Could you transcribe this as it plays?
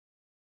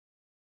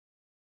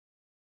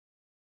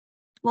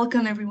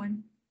Welcome,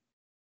 everyone.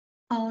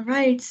 All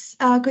right.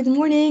 Good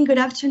morning, good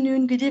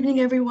afternoon, good evening,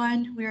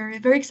 everyone. We're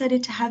very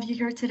excited to have you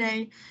here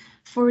today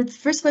for the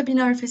first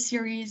webinar of a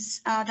series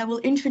that will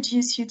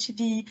introduce you to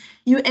the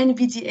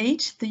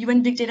UNVDH, the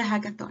UN Big Data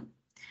Hackathon.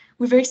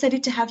 We're very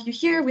excited to have you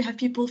here. We have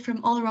people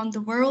from all around the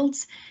world.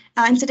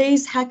 And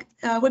today's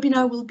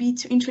webinar will be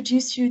to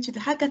introduce you to the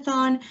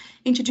hackathon,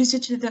 introduce you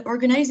to the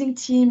organizing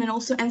team, and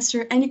also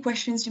answer any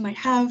questions you might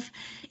have.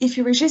 If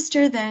you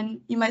register,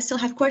 then you might still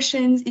have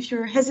questions. If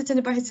you're hesitant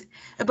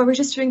about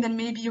registering, then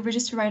maybe you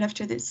register right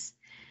after this.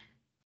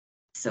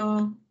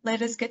 So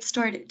let us get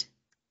started.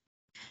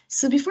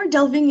 So before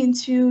delving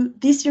into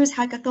this year's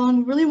hackathon,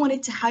 we really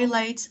wanted to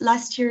highlight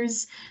last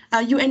year's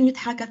UN Youth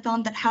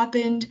Hackathon that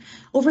happened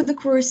over the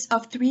course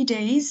of 3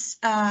 days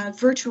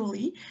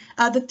virtually.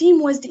 The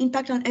theme was the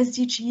impact on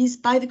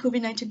SDGs by the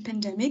COVID-19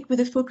 pandemic, with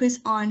a focus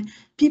on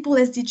people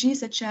SDGs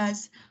such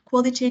as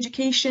quality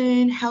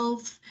education,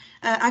 health,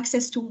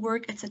 access to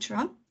work,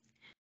 etc.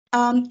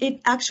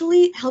 It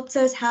actually helped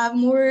us have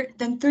more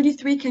than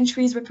 33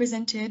 countries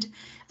represented.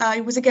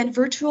 It was again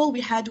virtual.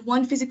 We had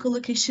one physical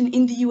location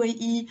in the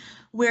UAE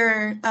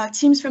where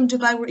teams from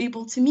Dubai were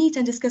able to meet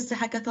and discuss the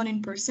hackathon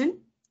in person.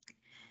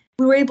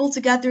 We were able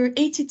to gather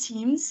 80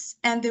 teams,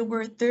 and there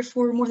were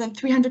therefore more than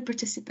 300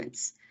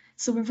 participants.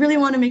 So we really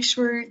want to make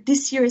sure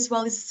this year as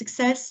well is a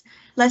success.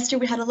 Last year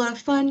we had a lot of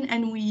fun,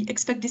 and we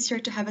expect this year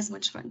to have as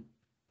much fun.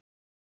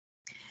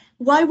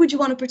 Why would you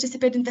want to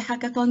participate in the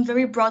hackathon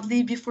very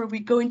broadly before we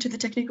go into the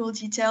technical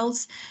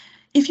details?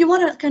 If you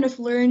want to kind of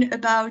learn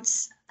about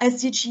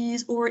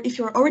SDGs, or if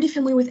you're already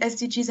familiar with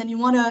SDGs and you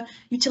want to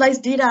utilize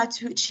data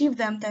to achieve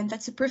them, then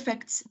that's a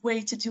perfect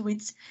way to do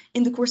it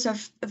in the course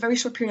of a very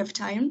short period of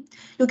time.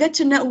 You'll get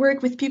to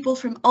network with people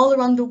from all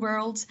around the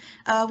world,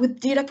 with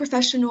data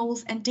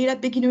professionals and data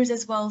beginners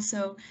as well.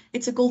 So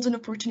it's a golden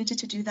opportunity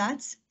to do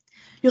that.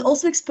 You'll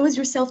also expose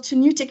yourself to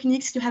new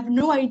techniques. You have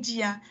no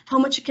idea how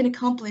much you can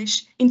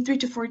accomplish in 3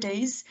 to 4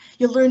 days.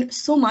 You'll learn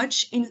so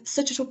much in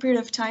such a short period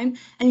of time,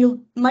 and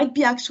you might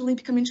be actually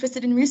become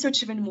interested in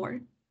research even more.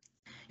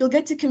 You'll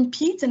get to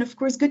compete, and of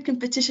course, good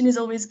competition is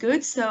always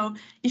good. So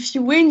if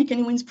you win, you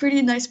can win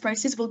pretty nice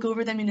prizes. We'll go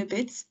over them in a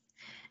bit.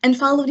 And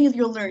finally,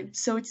 you'll learn.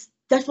 So it's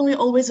definitely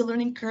always a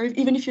learning curve,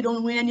 even if you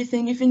don't win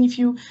anything, even if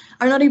you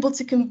are not able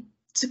to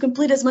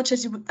complete as much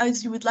as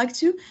you would like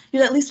to,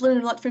 you'll at least learn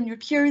a lot from your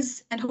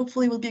peers, and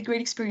hopefully it will be a great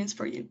experience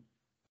for you.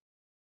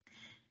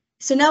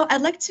 So now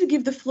I'd like to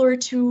give the floor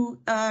to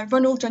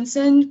Ronald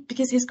Johnson,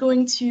 because he's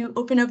going to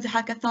open up the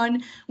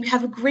hackathon. We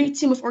have a great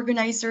team of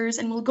organizers,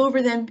 and we'll go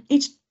over them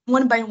each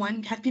one by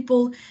one. We have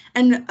people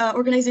and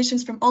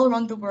organizations from all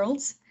around the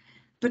world.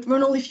 But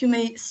Ronald, if you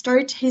may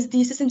start, he's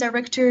the Assistant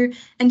Director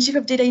and Chief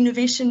of Data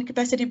Innovation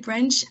Capacity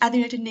Branch at the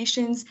United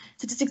Nations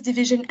Statistics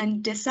Division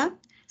and DESA.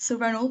 So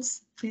Ronald,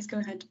 please go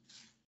ahead.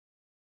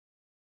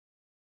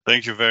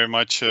 Thank you very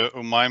much,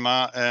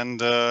 Umaima,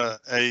 and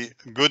a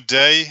good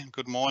day,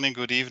 good morning,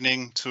 good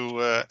evening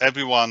to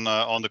everyone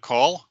on the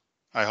call.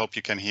 I hope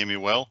you can hear me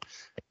well.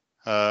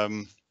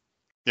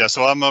 Yeah,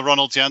 so I'm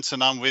Ronald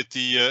Jensen. I'm with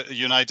the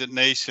United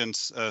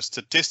Nations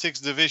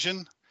Statistics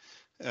Division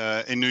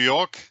in New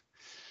York.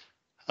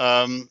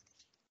 And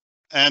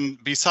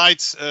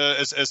besides,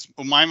 as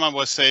Umaima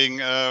was saying,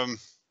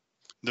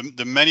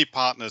 the many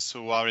partners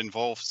who are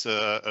involved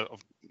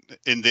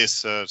in this,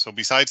 so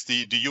besides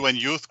the UN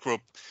Youth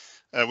Group,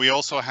 we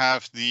also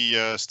have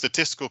the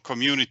statistical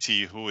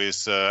community who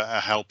is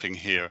helping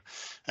here.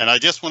 And I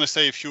just want to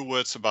say a few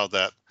words about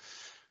that.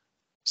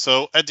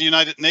 So at the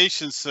United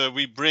Nations,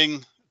 we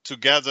bring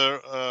together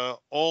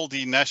all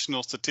the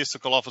national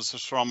statistical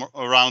officers from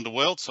around the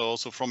world, so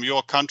also from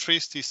your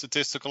countries, the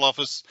statistical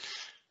office,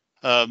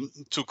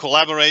 to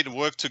collaborate and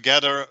work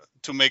together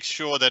to make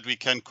sure that we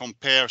can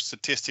compare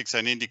statistics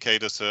and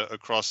indicators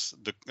across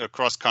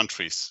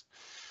countries.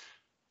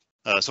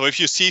 So if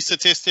you see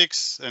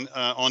statistics and,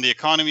 on the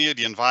economy,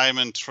 the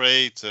environment,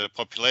 trade,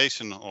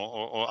 population,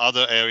 or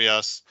other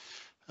areas,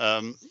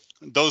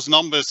 those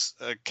numbers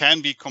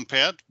can be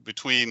compared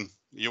between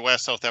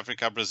US, South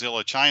Africa, Brazil,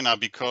 or China,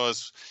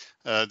 because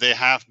they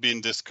have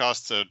been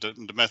discussed,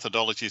 the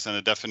methodologies and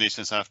the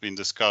definitions have been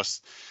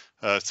discussed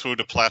through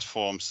the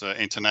platforms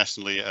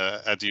internationally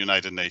at the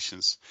United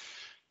Nations.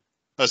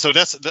 So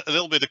that's a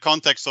little bit the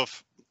context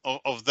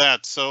of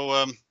that.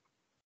 So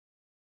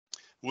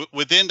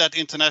within that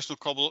international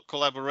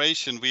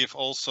collaboration, we've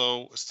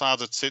also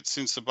started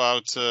since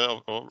about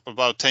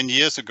 10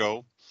 years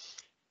ago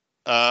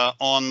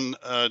on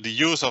the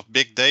use of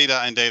big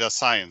data and data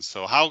science.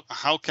 So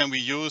how can we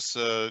use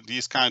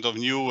these kind of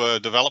new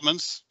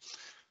developments,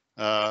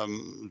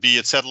 be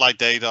it satellite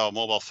data or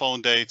mobile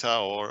phone data,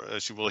 or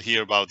as you will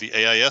hear about the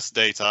AIS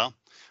data,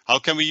 how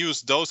can we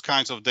use those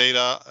kinds of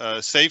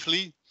data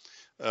safely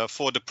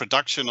for the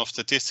production of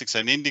statistics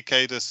and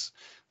indicators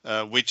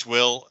which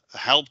will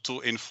help to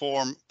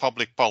inform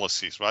public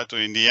policies, right? So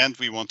in the end,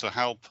 we want to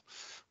help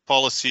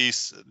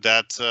policies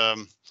that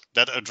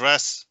that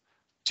address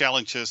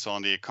challenges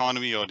on the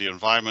economy or the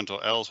environment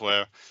or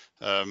elsewhere,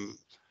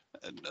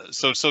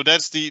 so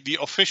that's the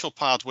official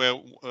part where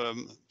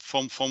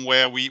from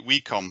where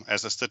we come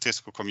as a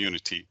statistical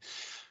community.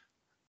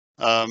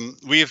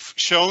 We have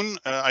shown,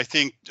 I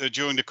think,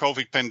 during the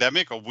COVID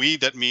pandemic, or we,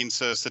 that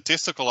means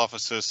statistical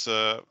officers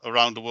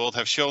around the world,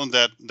 have shown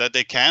that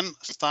they can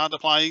start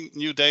applying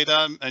new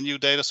data and new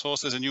data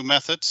sources and new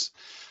methods.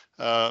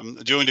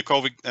 During the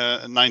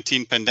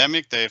COVID-19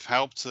 pandemic, they've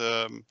helped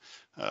to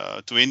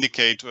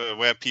indicate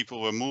where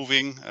people were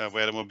moving,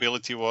 where the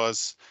mobility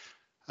was,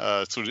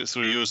 through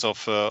the use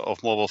of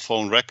mobile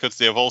phone records.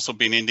 They have also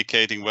been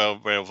indicating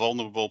where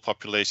vulnerable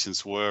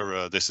populations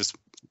were. This is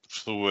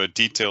through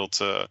detailed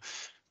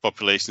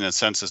population and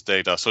census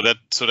data, so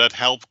that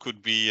help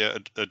could be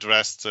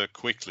addressed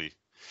quickly.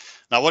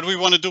 Now, what we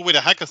want to do with a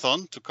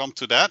hackathon, to come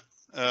to that,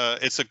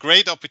 it's a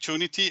great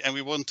opportunity, and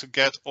we want to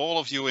get all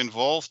of you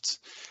involved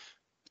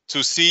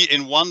to see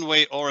in one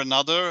way or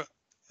another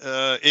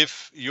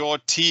if your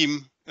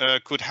team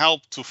could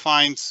help to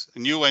find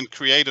new and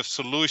creative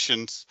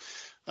solutions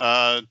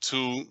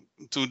to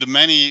the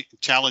many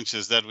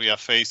challenges that we are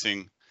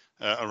facing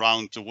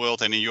around the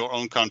world and in your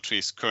own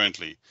countries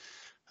currently.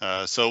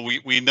 So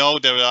we know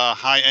there are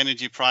high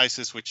energy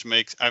prices, which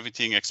makes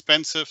everything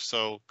expensive.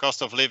 So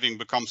cost of living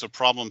becomes a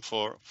problem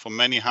for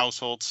many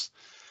households.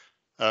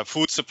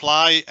 Food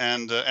supply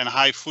and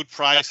high food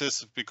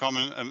prices become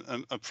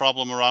a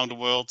problem around the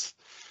world.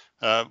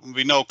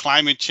 We know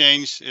climate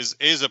change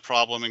is a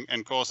problem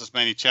and causes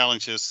many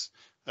challenges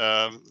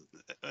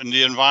in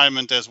the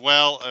environment as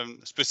well.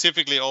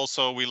 Specifically,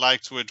 also, we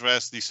like to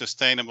address the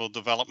Sustainable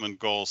Development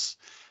Goals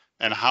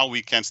and how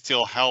we can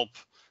still help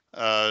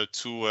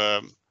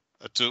to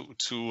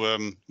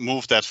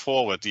move that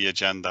forward, the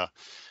agenda.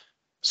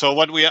 So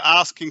what we are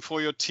asking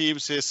for your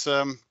teams is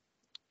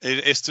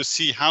to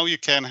see how you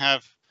can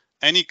have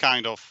any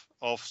kind of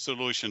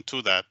solution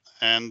to that.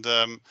 And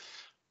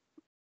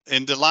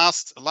in the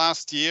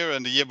last year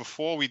and the year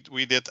before,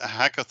 we did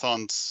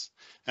hackathons,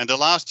 and the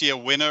last year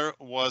winner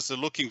was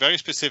looking very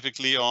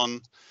specifically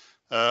on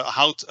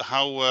how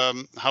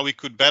we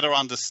could better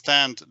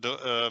understand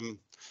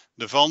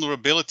the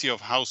vulnerability of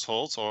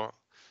households, or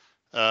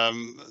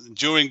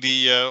during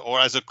the or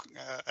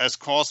as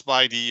caused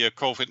by the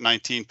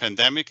COVID-19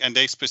 pandemic, and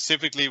they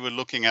specifically were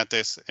looking at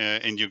this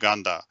in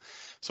Uganda.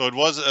 So it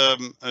was a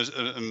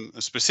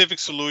specific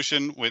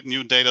solution with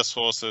new data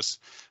sources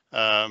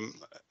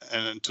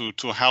and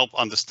to help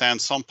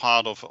understand some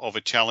part of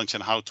a challenge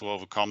and how to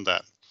overcome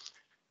that.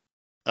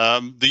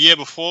 The year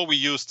before, we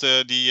used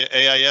the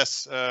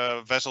AIS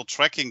vessel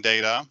tracking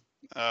data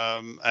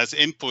as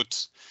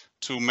input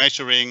to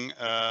measuring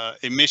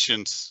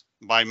emissions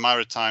by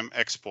maritime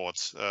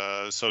exports.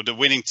 So the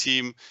winning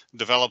team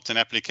developed an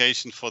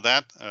application for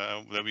that,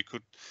 where we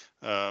could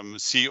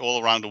see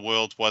all around the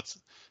world what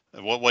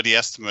the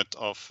estimate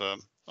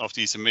of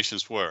these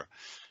emissions were.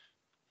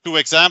 Two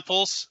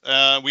examples.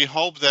 We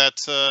hope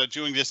that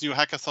during this new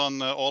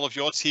hackathon, all of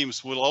your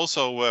teams will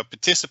also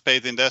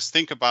participate in this.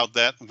 Think about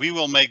that. We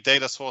will make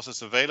data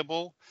sources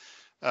available.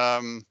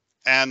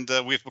 And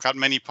we've got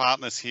many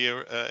partners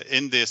here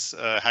in this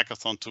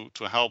hackathon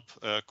to help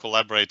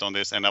collaborate on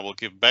this. And I will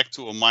give back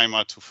to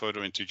Umaima to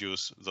further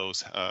introduce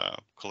those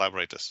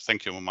collaborators.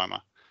 Thank you,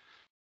 Umaima.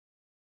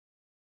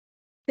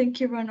 Thank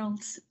you,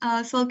 Ronald.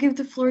 So I'll give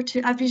the floor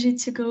to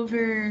Abhijit to go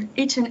over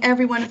each and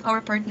every one of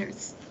our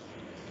partners.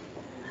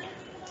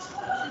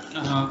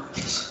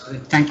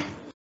 Thank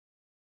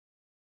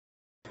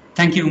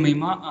you,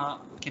 Umaima.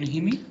 Can you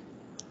hear me?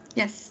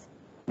 Yes.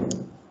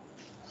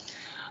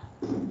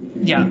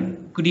 Yeah,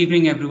 good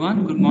evening,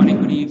 everyone. Good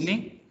morning, good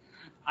evening.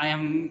 I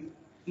am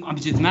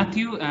Abhijit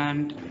Matthew,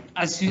 and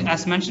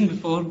as mentioned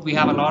before, we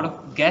have a lot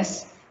of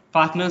guests,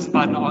 partners,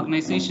 partner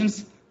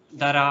organizations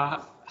that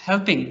are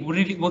helping,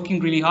 working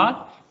really hard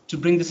to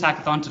bring this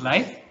hackathon to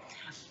life.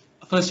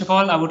 First of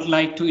all, I would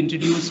like to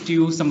introduce to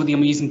you some of the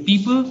amazing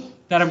people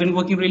that have been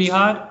working really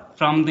hard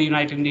from the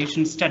United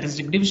Nations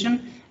Statistic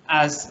Division,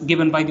 as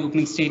given by the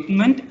opening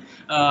statement,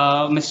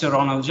 Mr.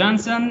 Ronald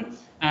Johnson,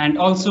 and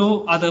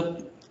also other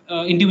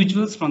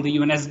individuals from the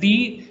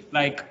UNSD,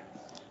 like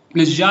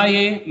Ms.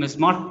 Jaye,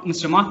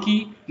 Mr.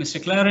 Maki,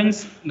 Mr.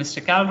 Clarence,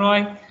 Mr.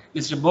 Calroy,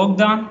 Mr.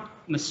 Bogdan,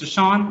 Mr.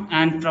 Sean,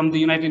 and from the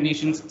United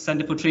Nations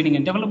Center for Training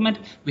and Development,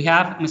 we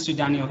have Mr.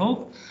 Daniel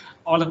Hope.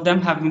 All of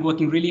them have been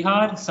working really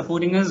hard,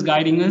 supporting us,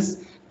 guiding us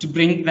to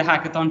bring the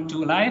hackathon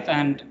to life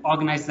and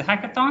organize the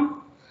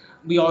hackathon.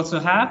 We also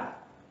have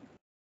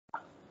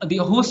the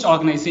host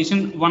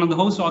organization, one of the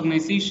host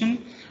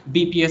organization,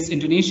 BPS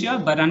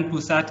Indonesia, Badan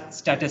Pusat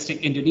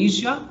Statistik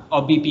Indonesia,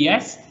 or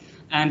BPS.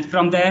 And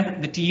from there,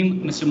 the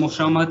team, Mr.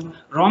 Mohammed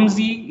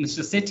Ramzi,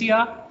 Mr.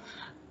 Setia,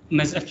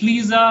 Ms.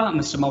 Afliza,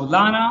 Mr.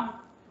 Maulana,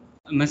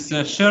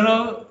 Mr.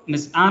 Cheryl,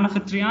 Ms. Anna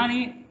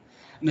Fitriani,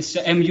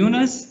 Mr. M.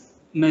 Yunus,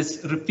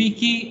 Ms.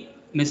 Rafiki,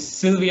 Ms.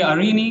 Sylvia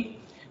Arini,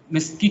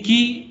 Ms.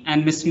 Kiki,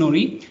 and Ms.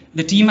 Nori.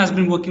 The team has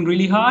been working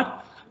really hard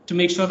to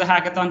make sure the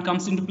hackathon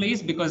comes into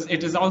place, because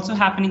it is also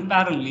happening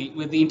parallelly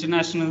with the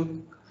International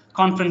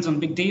Conference on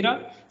Big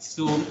Data,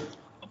 so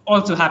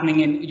also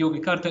happening in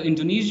Yogyakarta,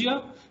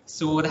 Indonesia.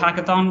 So the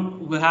hackathon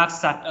will have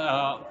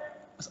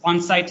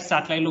on-site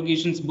satellite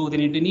locations, both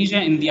in Indonesia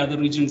and the other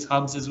regions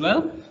hubs as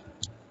well.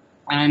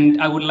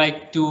 And I would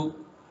like to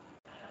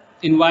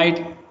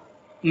invite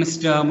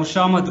Mr.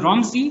 Mushammad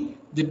Ramzi,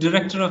 the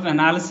Director of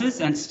Analysis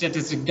and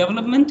Statistic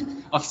Development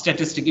of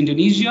Statistic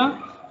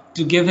Indonesia,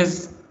 to give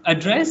his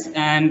address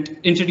and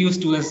introduce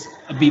to us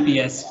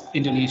BPS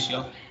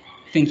Indonesia.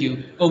 Thank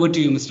you. Over to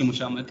you, Mr.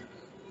 Mushammad.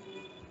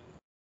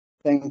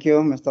 Thank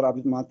you, Mr.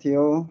 Abid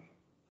Matthew.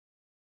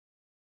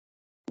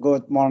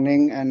 Good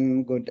morning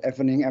and good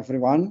evening,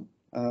 everyone.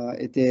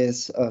 It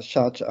is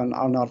such an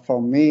honor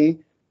for me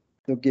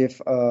to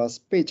give a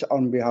speech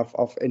on behalf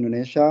of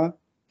Indonesia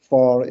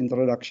for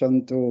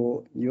introduction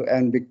to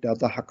UN Big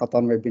Data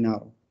Hackathon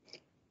webinar.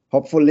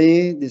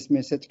 Hopefully, this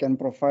message can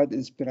provide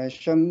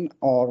inspiration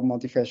or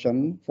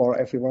motivation for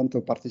everyone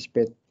to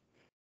participate.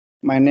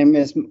 My name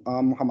is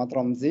Muhammad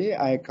Ramzi.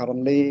 I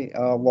currently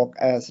work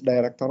as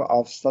Director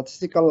of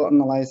Statistical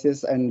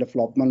Analysis and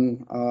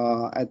Development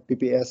at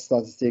BPS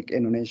Statistic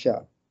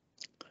Indonesia.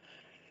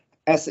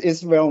 As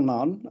is well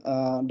known,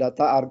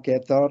 data are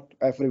gathered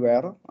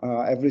everywhere,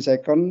 every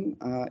second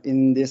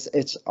in this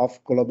age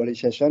of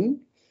globalization.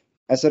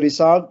 As a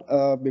result,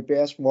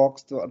 BPS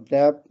works to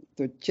adapt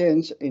to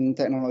change in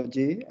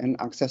technology and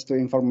access to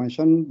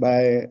information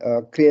by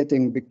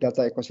creating big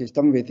data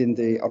ecosystem within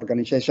the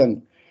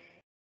organization.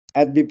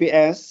 At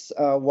BPS,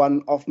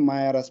 one of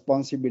my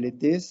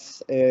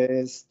responsibilities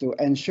is to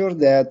ensure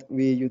that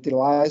we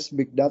utilize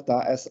big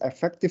data as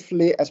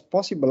effectively as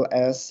possible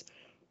as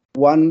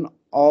one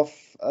of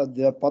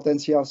the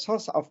potential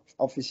source of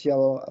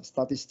official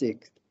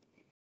statistics.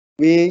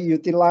 We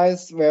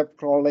utilize web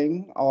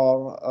crawling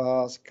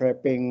or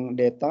scraping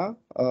data,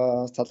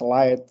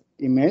 satellite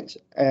image,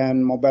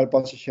 and mobile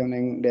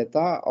positioning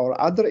data or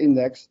other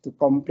index to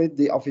complete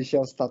the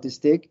official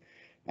statistic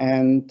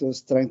and to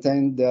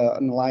strengthen the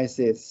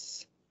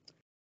analysis.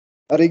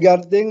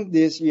 Regarding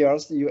this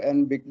year's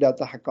UN Big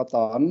Data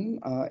Hackathon,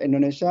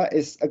 Indonesia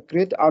is a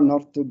great honor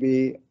to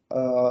be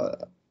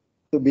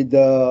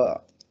the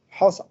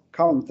host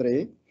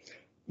country.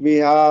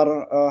 We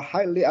are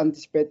highly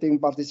anticipating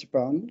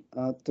participants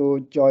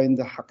to join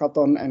the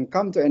hackathon and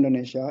come to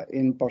Indonesia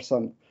in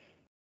person.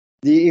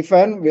 The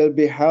event will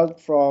be held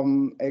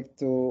from 8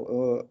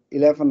 to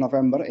 11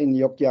 November in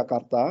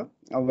Yogyakarta,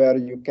 where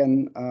you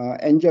can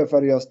enjoy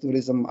various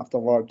tourism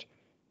afterward.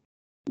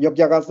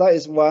 Yogyakarta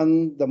is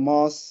one of the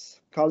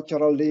most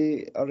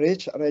culturally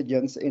rich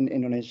regions in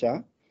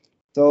Indonesia.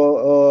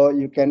 So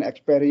you can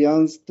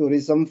experience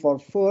tourism for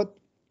food,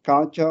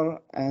 culture,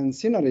 and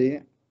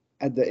scenery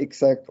at the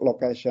exact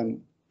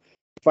location.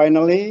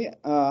 Finally,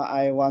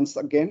 I once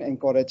again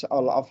encourage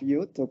all of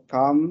you to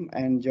come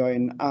and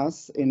join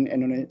us in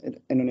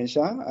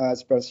Indonesia,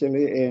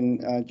 especially in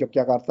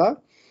Yogyakarta.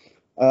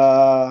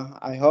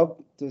 I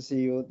hope to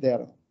see you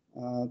there.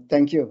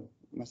 Thank you,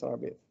 Mr.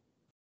 Abid.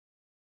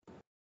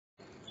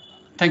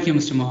 Thank you,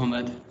 Mr.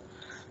 Mohammed.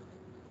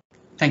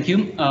 Thank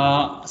you.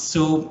 The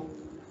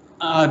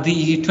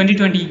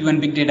 2020 UN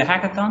Big Data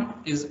Hackathon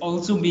is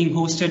also being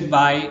hosted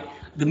by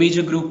the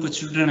Major Group for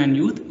Children and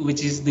Youth,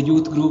 which is the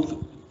youth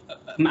group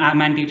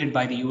mandated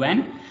by the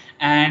UN.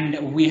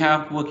 And we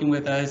have working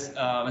with us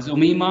Ms.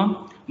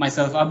 Omima,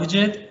 myself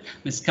Abhijit,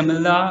 Ms.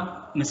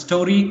 Camilla, Ms.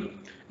 Tori,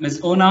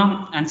 Ms.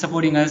 Ona, and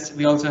supporting us,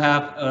 we also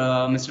have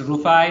Mr.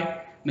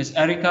 Rufai, Ms.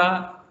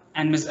 Erica,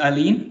 and Ms.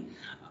 Aline.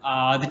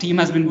 The team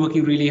has been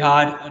working really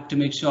hard to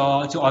make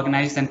sure to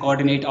organize and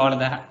coordinate all of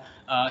the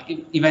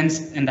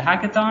events in the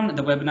hackathon,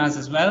 the webinars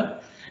as well.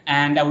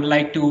 And I would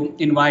like to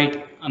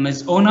invite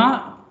Ms.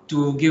 Ona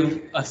to give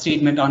a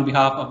statement on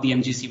behalf of the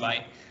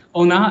MGCY.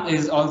 Ona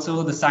is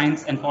also the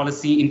Science and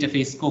Policy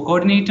Interface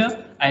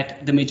Co-Coordinator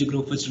at the Major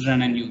Group for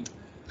Children and Youth.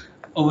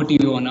 Over to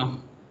you, Ona.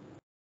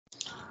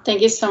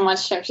 Thank you so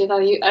much, Sharjit.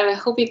 I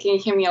hope you can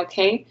hear me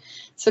okay.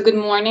 So good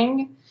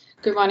morning.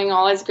 Good morning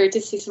all. It's great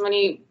to see so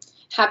many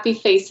happy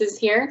faces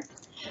here.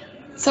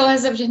 So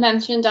as I've just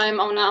mentioned, I'm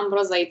Ona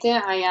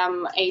Ambrozaite. I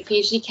am a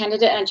PhD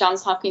candidate at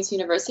Johns Hopkins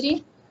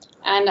University,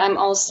 and I'm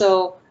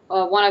also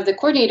one of the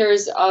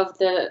coordinators of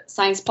the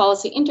Science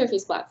Policy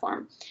Interface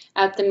platform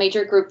at the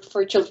Major Group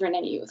for Children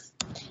and Youth.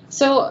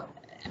 So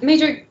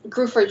Major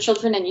Group for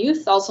Children and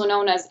Youth, also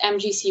known as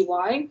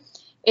MGCY,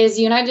 is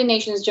the United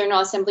Nations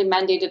General Assembly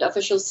mandated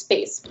official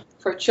space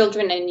for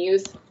children and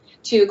youth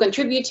to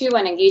contribute to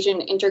and engage in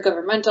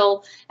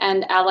intergovernmental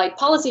and allied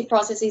policy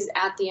processes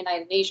at the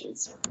United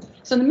Nations.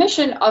 So the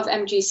mission of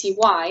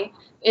MGCY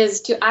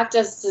is to act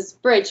as this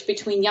bridge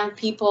between young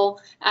people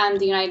and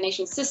the United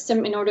Nations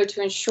system in order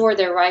to ensure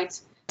their right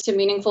to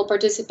meaningful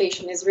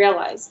participation is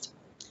realized.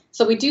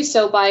 So we do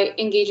so by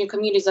engaging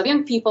communities of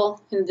young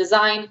people in the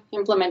design,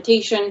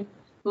 implementation,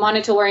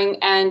 monitoring,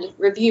 and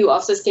review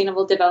of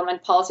sustainable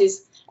development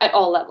policies at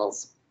all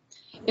levels.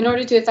 In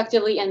order to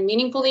effectively and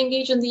meaningfully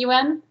engage in the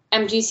UN,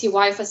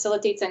 MGCY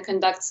facilitates and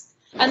conducts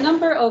a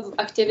number of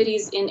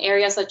activities in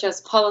areas such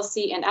as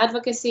policy and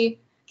advocacy,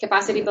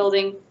 capacity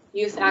building,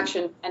 youth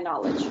action, and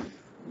knowledge.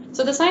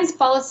 So the Science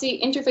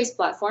Policy Interface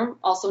Platform,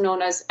 also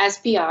known as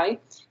SPI,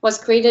 was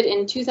created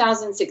in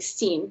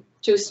 2016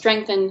 to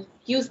strengthen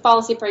youth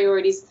policy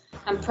priorities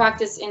and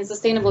practice in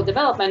sustainable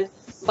development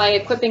by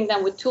equipping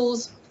them with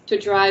tools to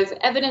drive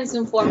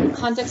evidence-informed,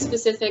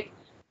 context-specific,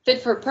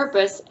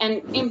 fit-for-purpose,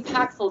 and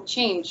impactful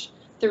change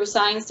through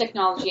science,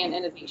 technology, and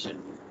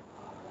innovation.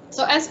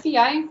 So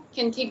SPI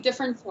can take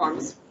different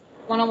forms,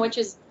 one of which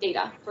is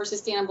data for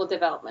sustainable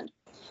development.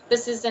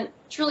 This is a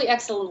truly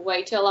excellent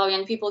way to allow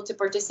young people to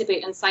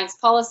participate in science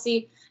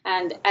policy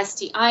and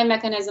STI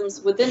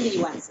mechanisms within the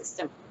UN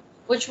system,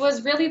 which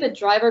was really the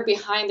driver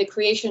behind the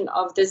creation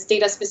of this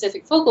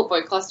data-specific focal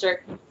point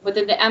cluster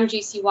within the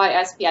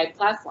MGCY SPI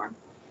platform.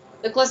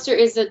 The cluster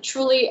is a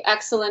truly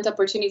excellent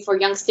opportunity for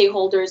young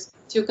stakeholders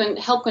to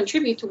help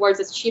contribute towards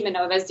the achievement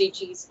of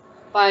SDGs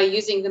by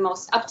using the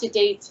most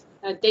up-to-date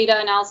data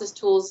analysis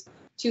tools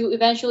to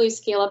eventually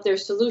scale up their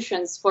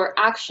solutions for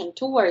action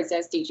towards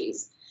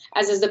SDGs,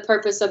 as is the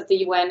purpose of the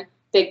UN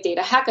Big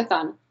Data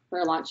Hackathon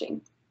we're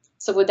launching.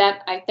 So with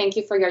that, I thank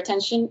you for your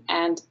attention,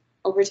 and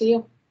over to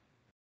you.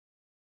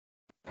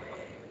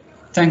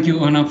 Thank you,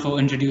 Ona, for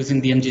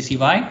introducing the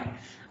MGCY.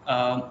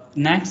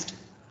 Next,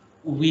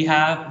 we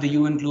have the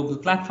UN Global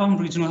Platform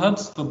Regional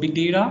Hubs for Big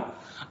Data.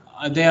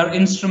 They are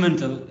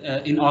instrumental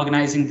in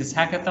organizing this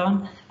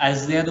hackathon,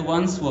 as they're the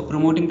ones who are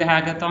promoting the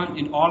hackathon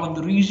in all of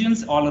the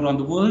regions all around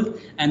the world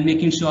and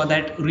making sure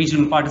that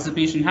regional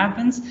participation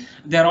happens.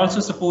 They're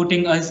also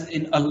supporting us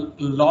in a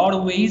lot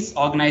of ways,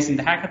 organizing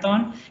the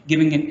hackathon,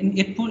 giving in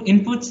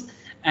inputs,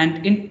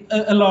 and in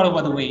a lot of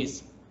other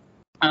ways.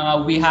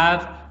 We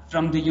have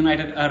from the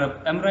United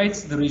Arab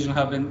Emirates, the regional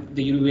hub in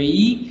the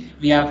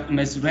UAE, we have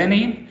Ms.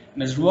 Renee,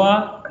 Ms.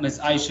 Rua, Ms.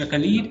 Aisha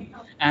Khalid,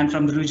 and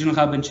from the regional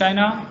hub in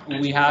China,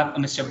 we have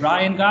Mr.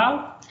 Brian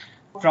Gao.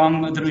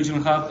 From the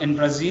regional hub in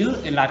Brazil,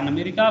 in Latin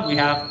America, we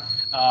have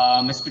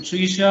Ms.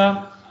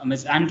 Patricia,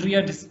 Ms.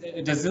 Andrea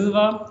Da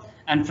Silva,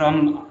 and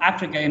from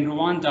Africa in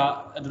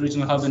Rwanda, the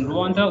regional hub in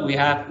Rwanda, we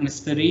have Ms.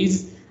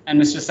 Therese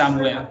and Mr.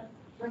 Samuel.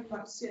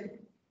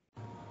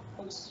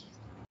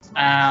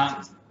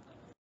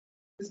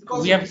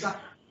 We have,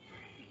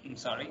 I'm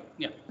sorry,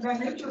 yeah.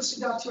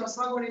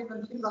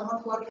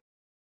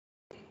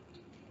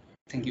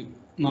 Thank you.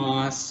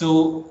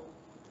 So,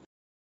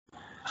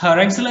 Her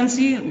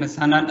Excellency, Ms.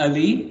 Hanan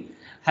Ali,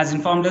 has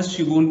informed us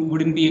she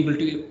wouldn't be able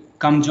to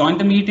come join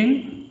the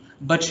meeting,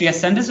 but she has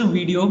sent us a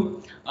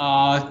video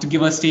to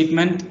give a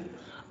statement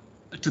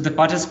to the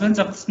participants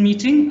of this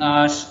meeting.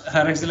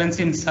 Her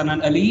Excellency Ms.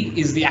 Hanan Ali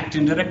is the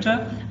Acting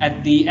Director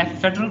at the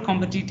Federal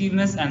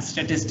Competitiveness and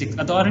Statistics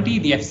Authority,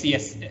 the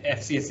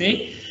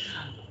FCSA,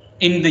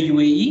 in the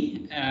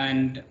UAE.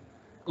 And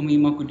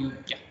Umima, could you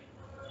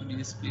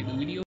display the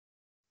video?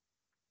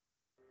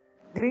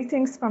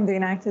 Greetings from the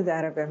United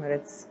Arab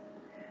Emirates.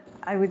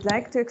 I would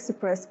like to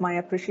express my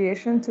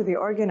appreciation to the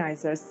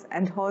organizers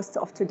and hosts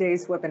of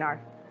today's webinar,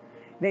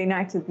 the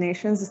United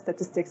Nations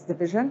Statistics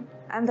Division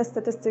and the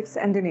Statistics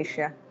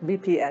Indonesia,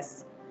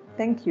 BPS.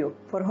 Thank you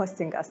for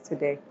hosting us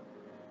today.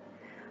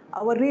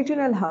 Our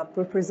regional hub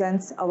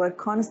represents our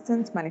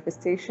constant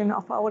manifestation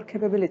of our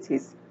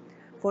capabilities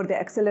for the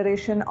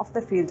acceleration of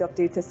the field of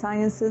data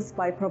sciences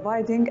by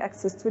providing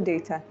access to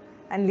data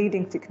and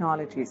leading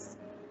technologies.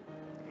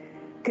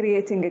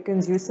 Creating a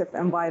conducive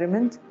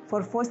environment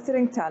for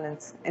fostering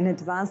talents in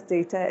advanced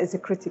data is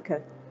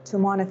critical to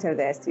monitor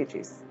the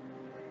SDGs.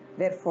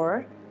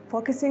 Therefore,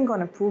 focusing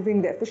on improving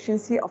the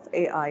efficiency of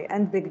AI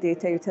and big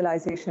data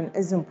utilization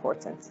is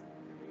important.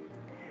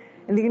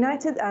 In the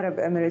United Arab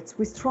Emirates,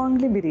 we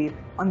strongly believe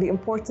on the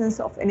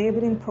importance of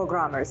enabling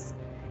programmers,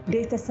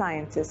 data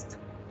scientists,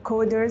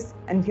 coders,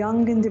 and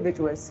young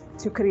individuals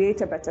to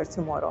create a better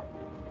tomorrow.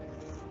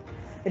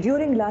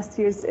 During last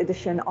year's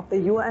edition of the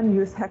UN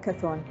Youth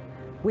Hackathon,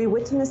 we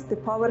witnessed the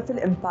powerful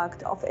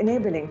impact of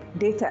enabling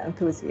data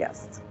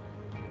enthusiasts.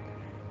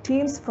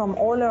 Teams from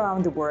all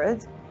around the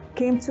world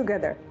came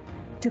together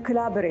to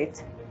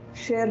collaborate,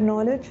 share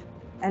knowledge,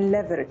 and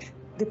leverage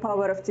the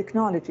power of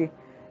technology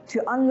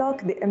to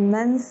unlock the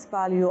immense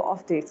value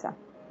of data.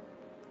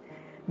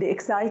 The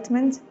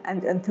excitement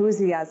and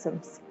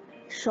enthusiasms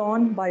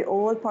shown by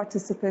all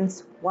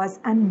participants was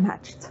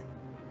unmatched.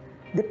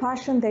 The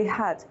passion they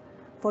had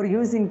for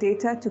using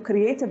data to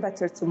create a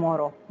better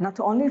tomorrow, not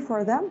only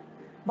for them,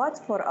 but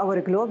for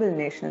our global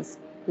nations,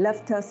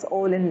 left us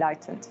all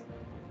enlightened.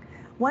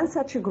 One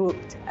such group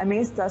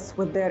amazed us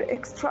with their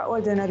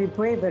extraordinary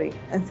bravery,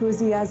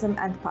 enthusiasm,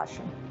 and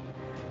passion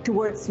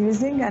towards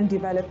using and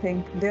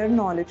developing their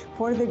knowledge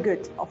for the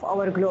good of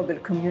our global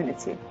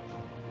community.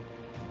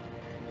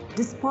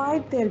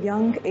 Despite their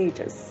young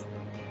ages,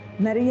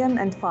 Maryam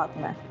and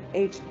Fatima,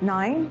 aged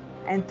 9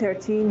 and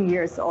 13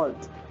 years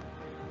old,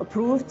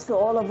 proved to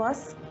all of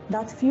us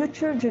that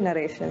future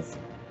generations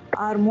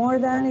are more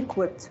than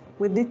equipped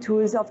with the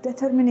tools of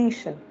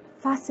determination,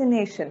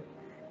 fascination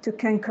to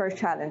conquer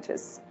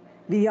challenges.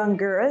 The young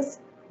girls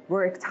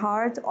worked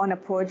hard on a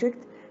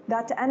project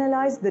that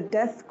analyzed the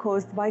death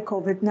caused by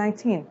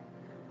COVID-19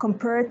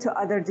 compared to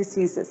other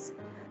diseases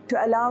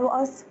to allow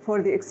us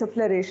for the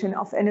exploration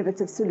of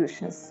innovative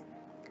solutions.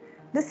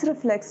 This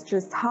reflects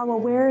just how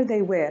aware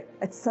they were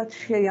at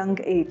such a young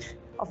age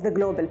of the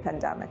global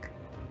pandemic.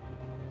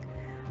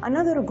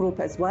 Another group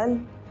as well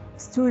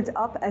stood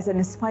up as an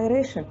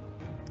inspiration.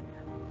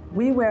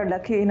 We were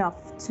lucky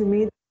enough to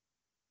meet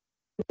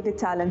the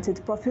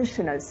talented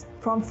professionals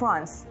from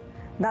France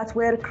that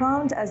were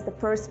crowned as the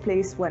first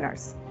place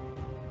winners.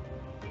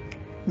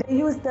 They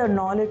used their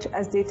knowledge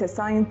as data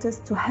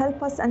scientists to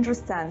help us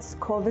understand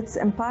COVID's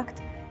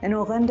impact in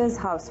Uganda's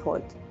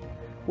household,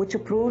 which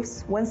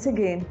proves once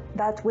again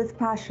that with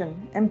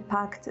passion,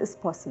 impact is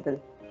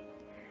possible.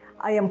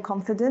 I am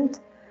confident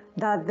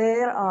that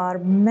there are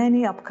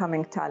many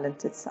upcoming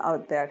talents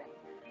out there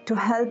to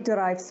help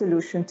derive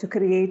solutions to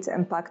create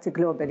impact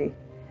globally.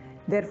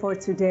 Therefore,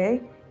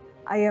 today,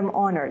 I am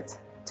honored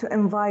to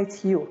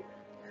invite you,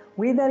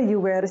 whether you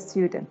were a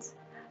student,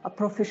 a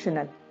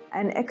professional,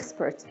 an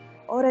expert,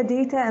 or a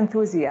data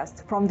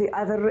enthusiast from the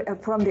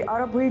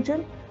Arab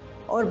region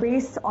or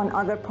based on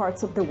other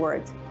parts of the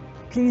world.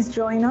 Please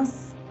join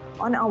us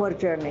on our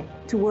journey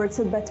towards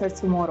a better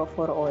tomorrow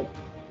for all.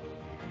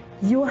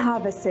 You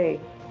have a say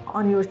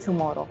on your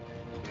tomorrow.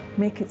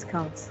 Make it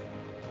count.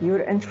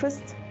 Your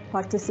interest,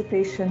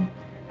 participation,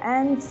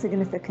 and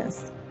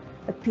significance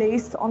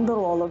placed on the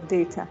role of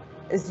data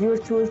is your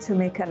tool to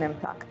make an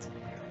impact.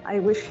 I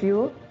wish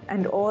you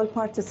and all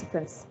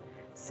participants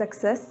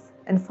success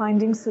in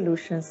finding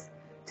solutions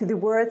to the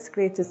world's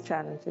greatest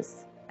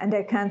challenges. And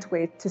I can't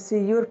wait to see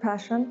your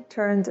passion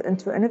turned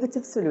into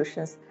innovative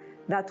solutions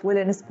that will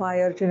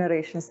inspire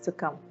generations to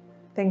come.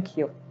 Thank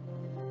you.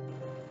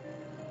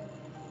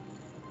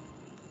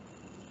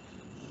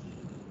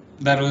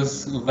 That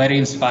was very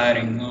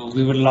inspiring.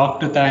 We would love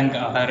to thank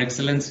Her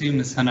Excellency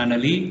Ms. Hanan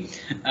Ali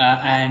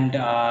and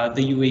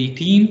the UAE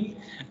team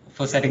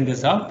for setting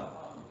this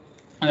up.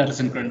 That is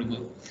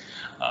incredible.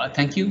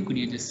 Thank you. Could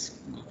you just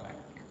go back?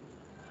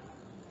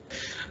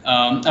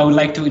 I would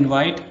like to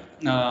invite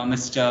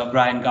Mr.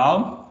 Brian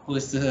Gao, who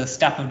is the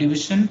Staff of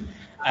Division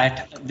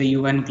at the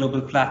UN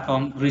Global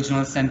Platform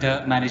Regional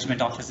Center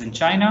Management Office in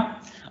China,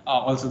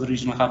 also the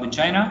Regional Hub in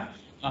China.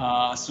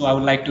 So I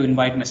would like to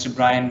invite Mr.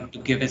 Brian to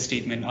give his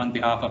statement on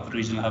behalf of the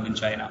Regional Hub in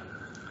China.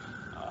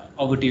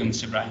 Over to you,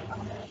 Mr. Brian.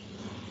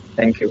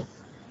 Thank you.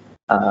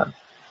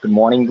 Good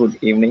morning, good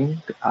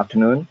evening, good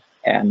afternoon.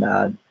 And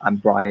I'm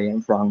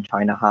Brian from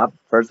China Hub.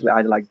 Firstly,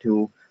 I'd like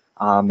to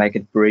make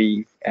it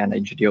brief and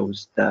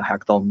introduce the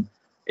hackathon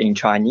in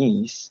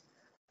Chinese.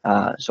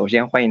 首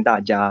先欢迎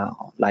大家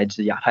来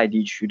自亚太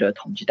地区的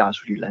统计大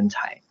数据人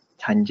才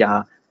参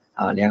加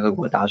联合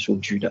国大数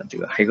据的这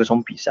个黑客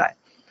松比赛。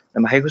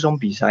那么黑客松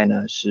比赛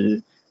呢，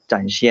是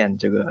展现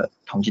这个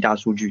统计大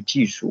数据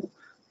技术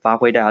发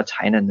挥大家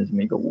才能的这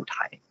么一个舞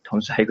台。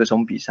同时，黑客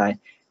松比赛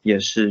也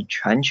是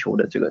全球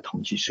的这个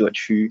统计社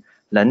区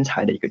人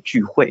才的一个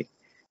聚会。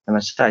那么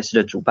赛事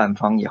的主办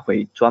方也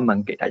会专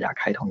门给大家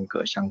开通一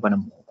个相关的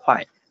模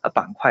块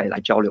板块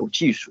来交流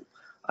技术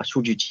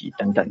数据集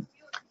等等。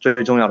最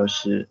重要的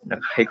是，那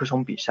个黑客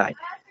松比赛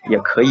也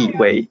可以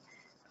为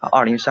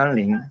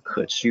2030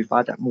可持续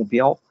发展目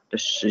标的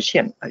实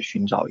现来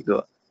寻找一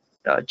个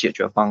解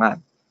决方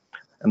案。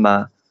那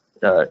么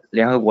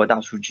联合国大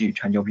数据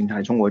全球平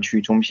台中国区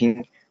域中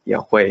心也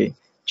会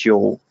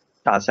就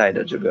大赛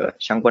的这个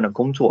相关的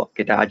工作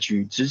给大家给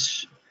予支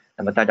持。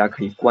那么大家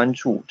可以关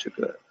注这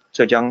个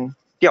浙江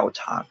调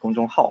查公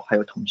众号，还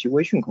有统计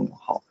微讯公众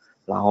号，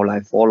然后来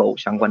follow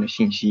相关的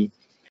信息。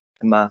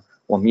那么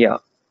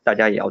大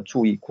家也要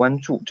注意关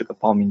注这个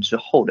报名之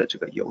后的这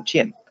个邮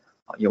件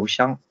邮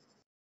箱。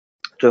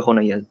最后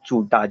呢，也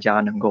祝大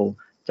家能够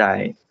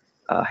在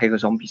黑客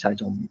松比赛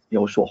中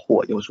有所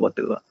获有所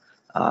得。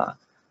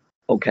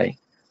Okay,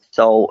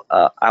 so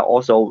I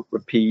also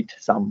repeat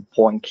some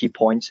key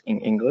points in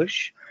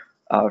English.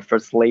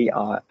 Firstly,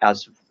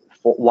 as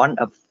for one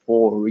of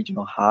 4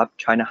 regional hubs,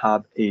 China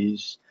Hub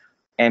is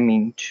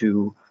aiming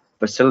to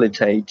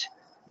facilitate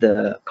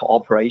the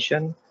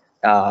cooperation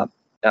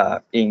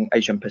in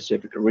Asian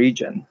Pacific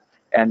region,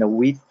 and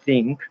we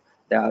think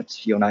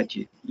that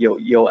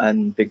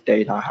UN Big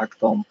Data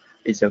Hackathon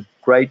is a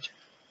great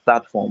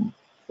platform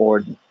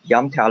for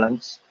young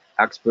talents,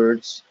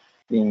 experts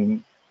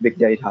in big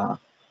data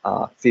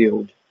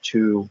field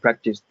to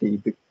practice the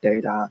big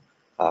data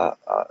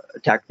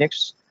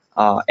techniques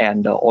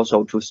and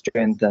also to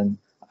strengthen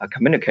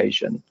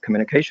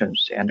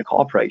communications and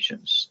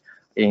cooperations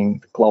in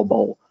the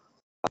global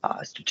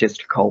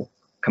statistical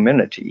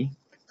community.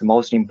 The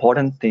most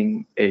important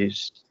thing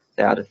is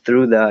that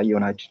through the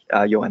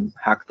UN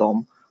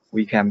Hackathon,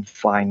 we can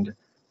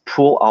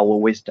pool our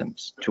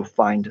wisdoms to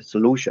find a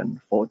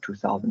solution for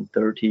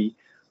 2030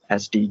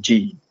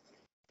 SDG.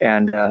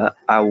 And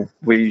I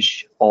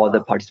wish all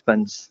the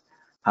participants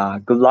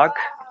good luck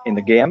in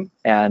the game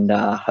and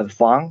have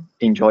fun,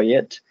 enjoy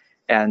it.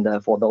 And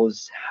for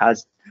those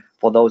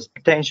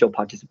potential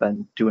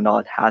participants, do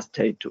not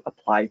hesitate to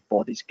apply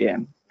for this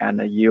game.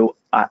 And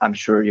I'm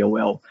sure you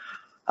will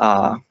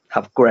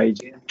have great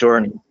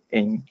journey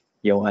in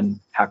UN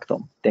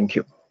Hackathon. Thank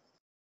you.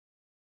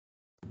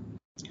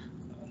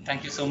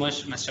 Thank you so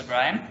much, Mr.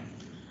 Brian,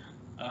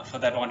 for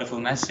that wonderful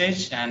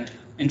message and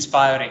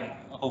inspiring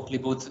hopefully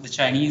both the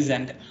Chinese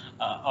and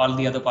all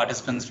the other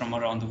participants from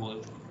around the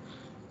world.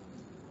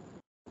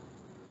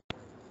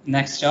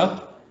 Next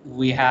up,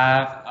 we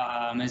have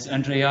Ms.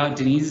 Andrea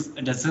Denise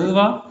da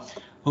Silva,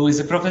 who is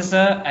a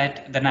professor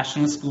at the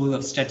National School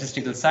of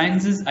Statistical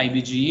Sciences,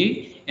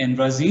 IBGA, in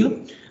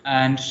Brazil,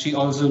 and she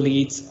also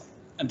leads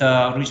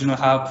the regional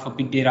hub for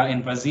big data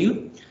in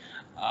Brazil.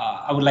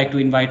 I would like to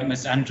invite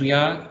Ms.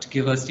 Andrea to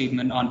give her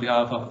statement on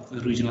behalf of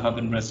the regional hub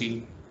in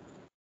Brazil.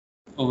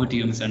 Over to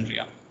you, Ms.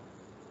 Andrea.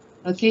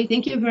 Okay,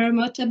 thank you very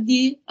much,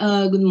 Abdi.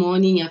 Good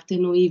morning,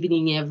 afternoon,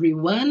 evening,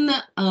 everyone.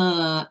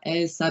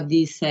 As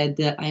Abdi said,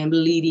 I am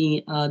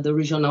leading the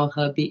regional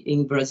hub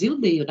in Brazil,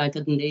 the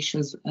United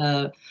Nations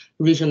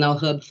regional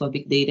hub for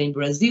big data in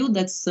Brazil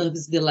that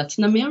serves the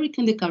Latin America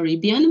and the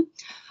Caribbean.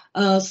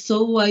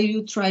 So I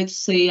will try to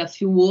say a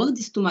few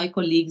words to my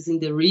colleagues in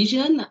the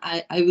region.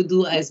 I will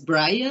do as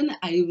Brian.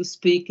 I will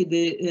speak a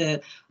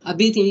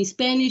bit in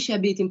Spanish, a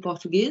bit in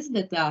Portuguese,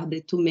 that are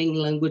the two main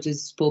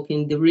languages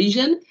spoken in the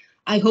region.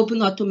 I hope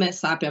not to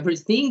mess up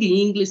everything,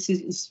 English,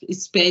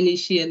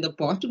 Spanish, and the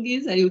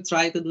Portuguese. I will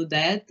try to do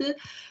that.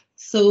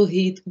 So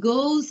here it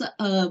goes.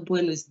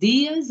 Buenos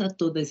dias a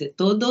todas e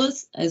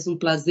todos. É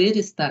prazer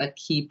estar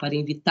aqui para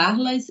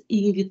invitá-las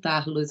e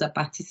invitá-los a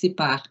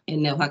participar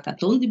no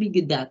Hackathon de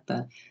Big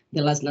Data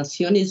das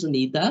Nações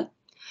Unidas.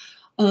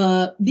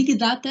 Big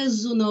Data é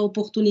uma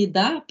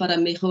oportunidade para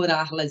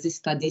melhorar as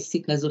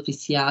estatísticas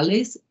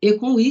oficiais e,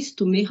 com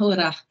isto,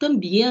 melhorar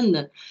também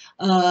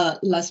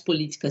as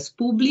políticas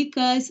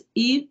públicas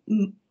e,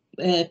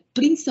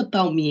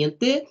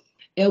 principalmente,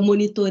 o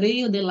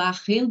monitoreio da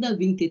Agenda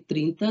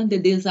 2030 de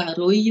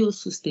Desenvolvimento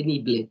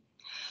Sustentável.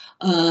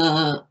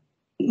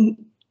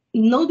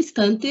 No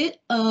obstante,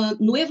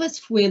 novas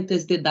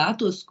fontes de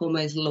dados, como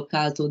é o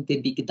caso de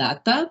Big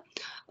Data,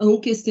 têm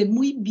que ser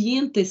muito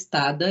bem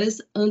testadas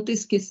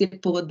antes que se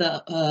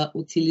possa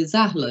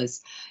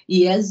utilizá-las.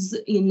 E é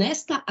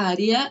nesta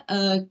área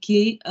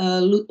que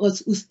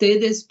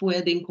vocês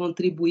podem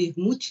contribuir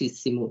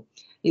muitíssimo.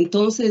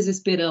 Então,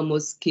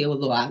 esperamos que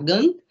o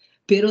hagam,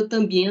 pero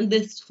também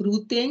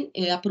desfrutem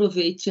e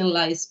aproveitem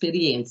a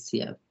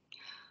experiência.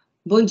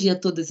 Bom dia a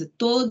todas e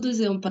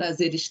todos, é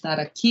prazer estar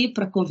aqui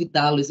para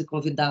convidá-los e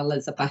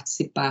convidá-las a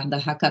participar da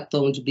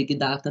Hackathon de Big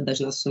Data das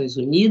Nações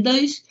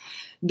Unidas.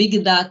 Big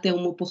Data é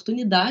uma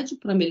oportunidade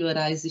para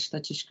melhorar as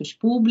estatísticas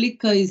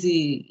públicas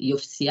e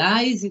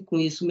oficiais e, com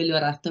isso,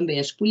 melhorar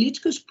também as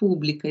políticas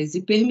públicas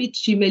e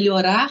permitir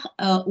melhorar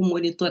o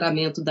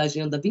monitoramento da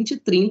Agenda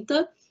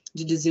 2030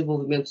 de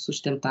Desenvolvimento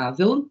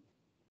Sustentável.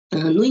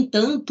 No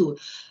entanto,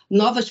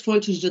 novas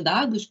fontes de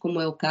dados,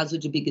 como é o caso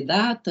de Big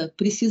Data,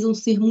 precisam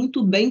ser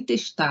muito bem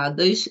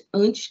testadas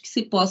antes que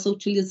se possa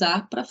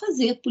utilizar para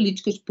fazer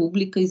políticas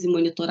públicas e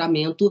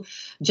monitoramento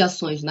de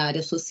ações na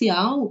área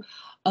social.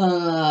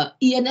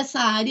 E é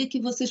nessa área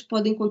que vocês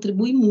podem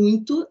contribuir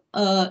muito,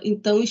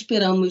 então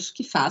esperamos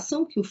que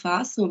o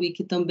façam e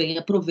que também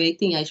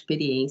aproveitem a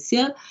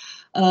experiência.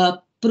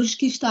 Para os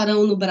que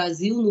estarão no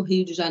Brasil, no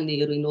Rio de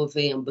Janeiro, em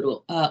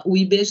novembro, o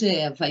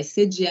IBGE vai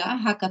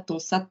sediar Hackathon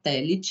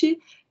Satélite,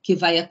 que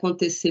vai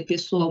acontecer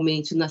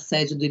pessoalmente na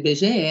sede do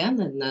IBGE,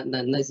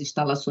 nas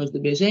instalações do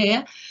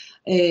IBGE.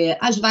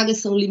 As vagas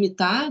são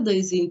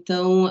limitadas,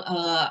 então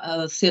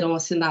serão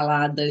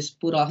assinaladas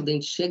por ordem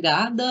de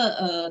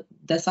chegada.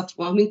 Dessa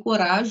forma,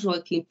 encorajo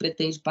a quem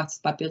pretende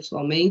participar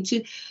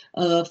pessoalmente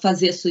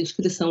fazer a sua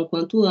inscrição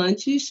quanto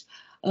antes.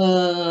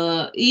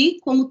 E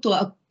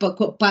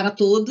para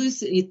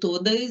todos e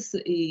todas,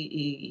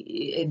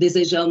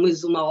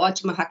 desejamos uma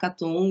ótima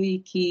hackathon e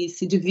que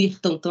se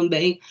divirtam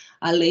também,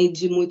 além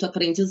de muito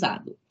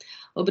aprendizado.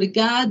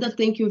 Obrigada,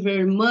 thank you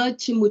very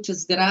much,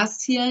 muitas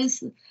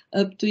gracias.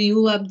 Up to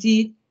you,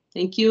 Abdi.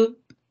 Thank you.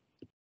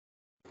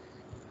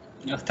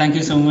 Thank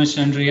you so much,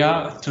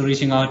 Andrea, to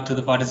reaching out to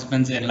the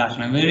participants in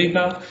Latin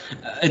America.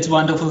 It's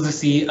wonderful to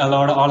see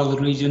all of the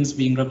regions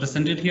being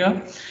represented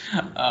here.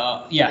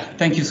 Yeah,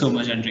 thank you so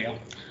much, Andrea.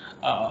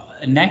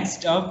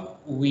 Next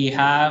up, we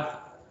have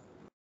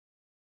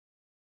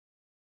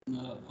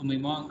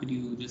Umayma, could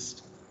you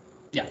just...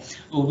 Yeah,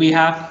 we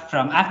have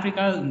from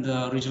Africa,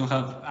 the regional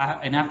hub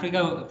in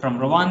Africa, from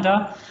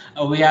Rwanda,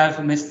 we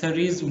have Ms.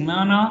 Therese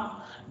Umana,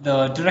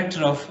 the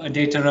Director of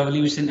Data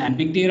Revolution and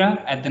Big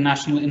Data at the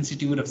National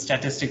Institute of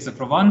Statistics of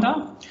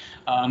Rwanda.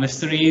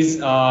 Ms.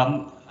 Therese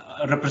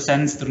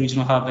represents the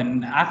regional hub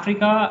in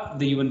Africa,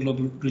 the UN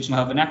Global Regional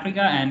Hub in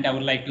Africa, and I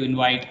would like to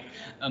invite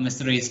Ms.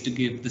 Therese to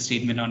give the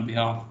statement on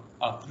behalf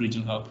of the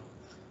regional hub.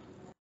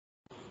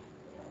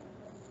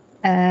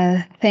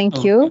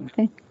 Thank you.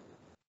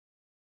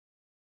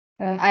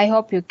 I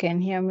hope you can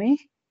hear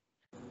me.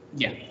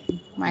 Yeah.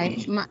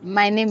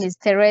 My name is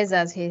Therese,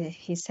 as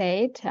he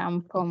said.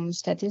 I'm from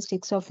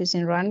Statistics Office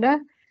in Rwanda,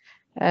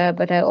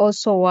 but I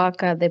also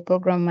work at the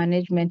Program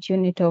Management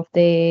Unit of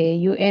the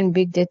UN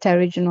Big Data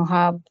Regional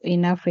Hub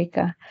in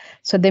Africa.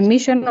 So the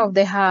mission of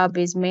the hub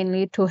is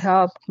mainly to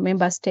help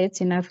member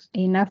states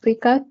in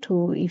Africa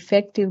to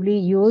effectively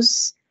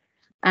use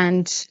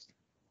and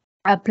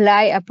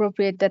apply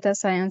appropriate data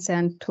science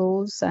and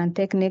tools and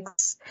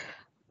techniques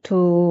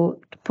to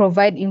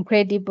provide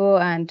incredible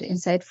and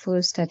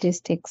insightful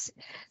statistics.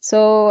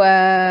 So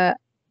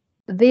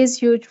this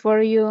huge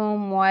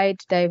volume, wide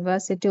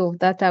diversity of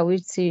data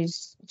which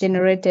is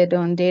generated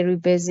on daily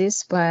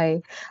basis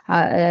by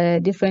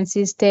different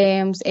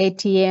systems,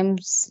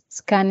 ATMs,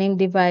 scanning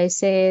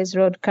devices,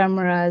 road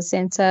cameras,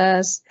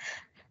 sensors,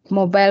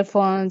 mobile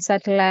phones,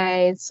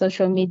 satellites,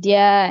 social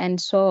media, and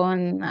so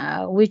on,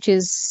 which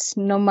is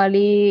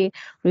normally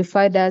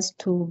referred as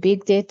to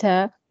big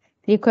data,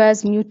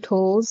 requires new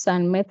tools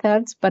and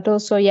methods, but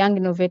also young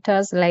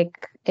innovators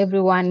like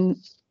everyone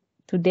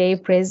today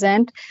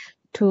present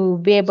to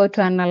be able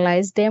to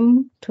analyze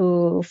them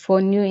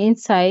for new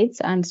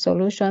insights and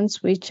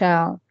solutions which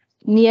are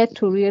near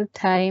to real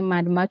time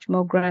and much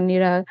more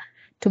granular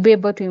to be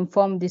able to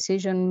inform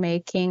decision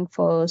making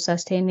for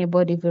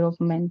sustainable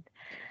development.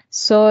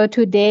 So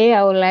today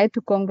I would like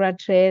to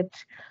congratulate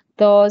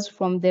those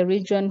from the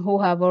region who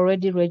have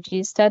already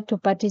registered to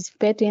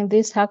participate in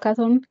this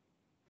hackathon,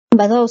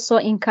 but also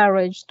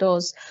encourage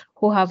those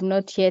who have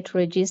not yet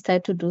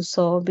registered to do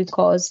so,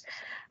 because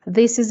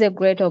this is a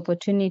great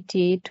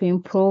opportunity to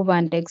improve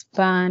and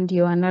expand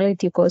your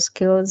analytical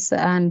skills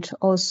and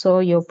also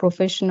your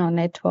professional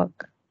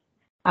network.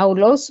 I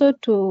would also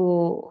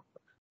to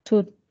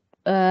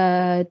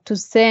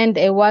send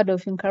a word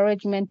of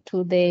encouragement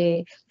to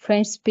the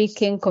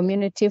French-speaking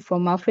community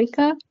from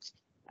Africa.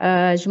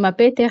 Je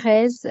m'appelle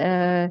Thérèse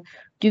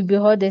du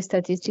Bureau des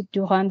statistiques du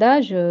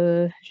Rwanda.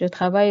 Je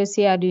travaille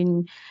aussi à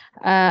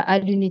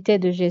l'unité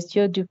de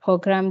gestion du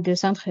programme du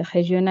Centre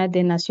régional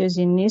des Nations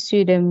Unies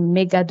sur les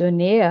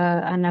mégadonnées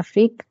en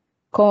Afrique,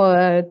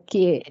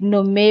 qui est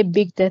nommé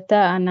Big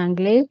Data en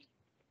anglais.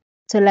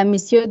 La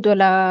mission de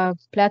la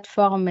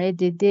plateforme est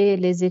d'aider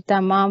les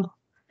États membres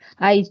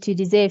à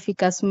utiliser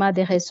efficacement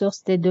des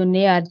ressources de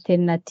données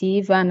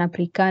alternatives en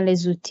appliquant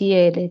les outils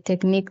et les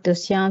techniques de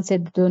sciences et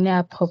de données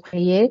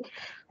appropriées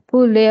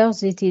pour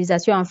leurs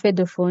utilisations en fait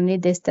de fournir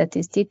des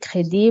statistiques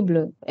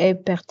crédibles et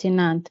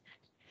pertinentes.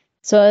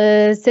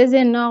 Ces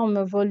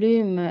énormes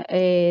volumes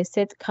et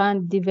cette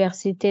grande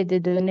diversité de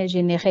données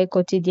générées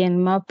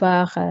quotidiennement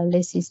par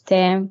les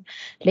systèmes,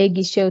 les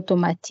guichets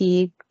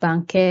automatiques,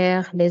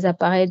 bancaires, les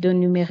appareils de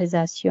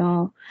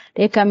numérisation,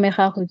 les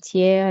caméras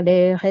routières,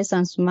 les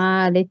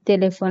recensements, les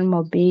téléphones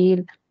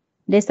mobiles,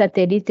 les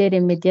satellites et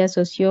les médias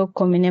sociaux,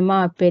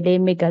 communément appelés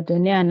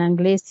mégadonnées, en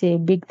anglais c'est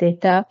Big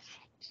Data,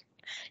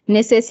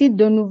 nécessitent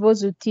de nouveaux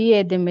outils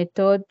et des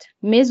méthodes,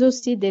 mais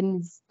aussi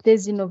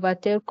des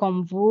innovateurs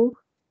comme vous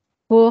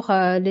pour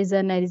les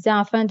analyser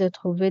afin de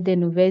trouver de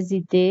nouvelles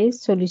idées,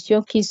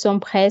 solutions qui sont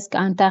presque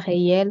en temps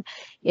réel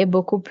et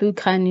beaucoup plus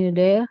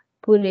granulaires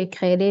pour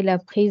éclairer la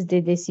prise de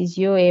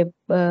décision et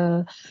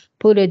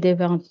pour le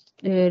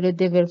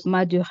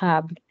développement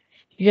durable.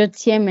 Je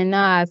tiens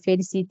maintenant à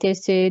féliciter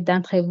ceux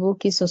d'entre vous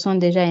qui se sont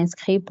déjà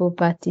inscrits pour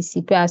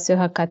participer à ce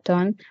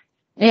hackathon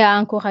et à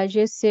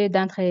encourager ceux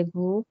d'entre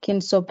vous qui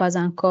ne sont pas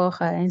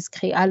encore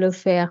inscrits à le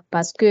faire,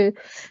 parce que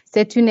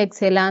c'est une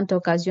excellente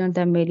occasion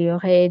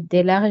d'améliorer et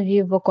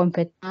d'élargir vos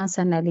compétences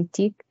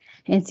analytiques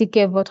ainsi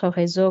que votre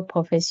réseau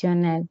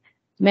professionnel.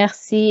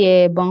 Merci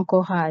et bon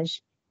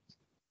courage.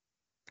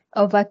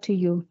 Over to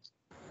you.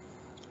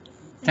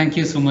 Thank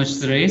you so much,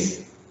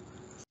 Therese.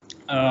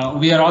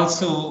 We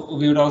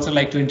would also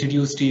like to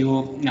introduce to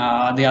you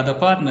the other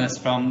partners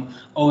from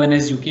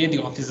ONS UK,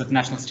 the Office of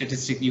National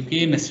Statistics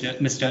UK,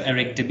 Mr.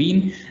 Eric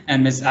Debeen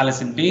and Ms.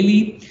 Alison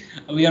Bailey.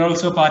 We are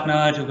also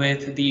partnered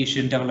with the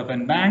Asian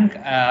Development Bank.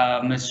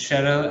 Ms.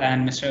 Cheryl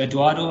and Mr.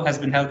 Eduardo has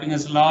been helping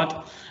us a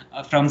lot.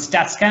 From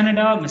Stats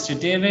Canada, Mr.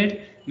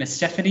 David, Ms.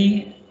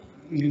 Stephanie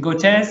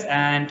Gotez,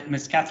 and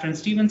Ms. Catherine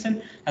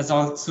Stevenson has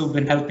also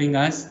been helping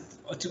us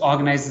to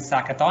organize this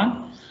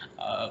hackathon.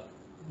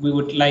 We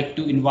would like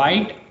to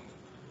invite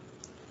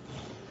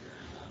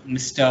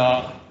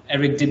Mr.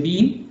 Eric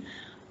Debeen,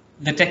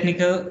 the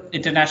Technical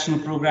International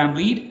Program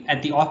Lead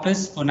at the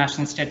Office for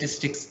National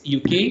Statistics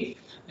UK,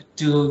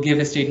 to give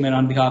a statement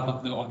on behalf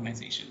of the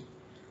organization.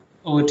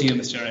 Over to you,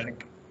 Mr.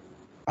 Eric.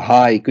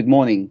 Hi, good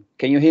morning.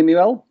 Can you hear me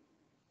well?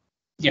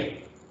 Yeah.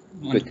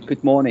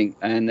 Good morning,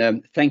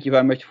 and thank you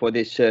very much for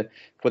this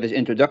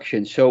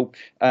introduction. So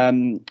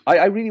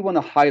I really want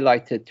to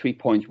highlight the 3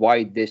 points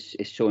why this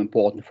is so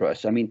important for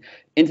us. I mean,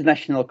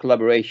 international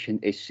collaboration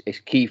is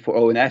key for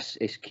ONS,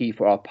 is key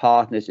for our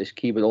partners, is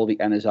key with all the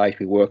NSIs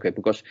we work with,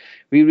 because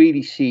we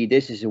really see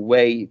this is a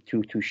way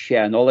to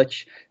share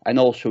knowledge and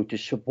also to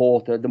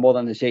support the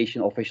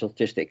modernization of official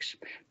statistics.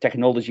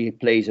 Technology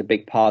plays a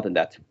big part in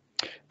that.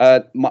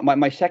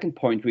 My second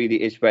point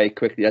really is very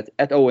quickly that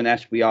at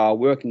ONS we are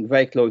working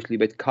very closely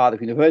with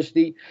Cardiff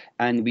University,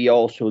 and we are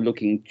also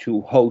looking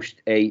to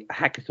host a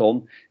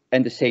hackathon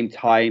and the same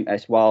time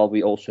as well,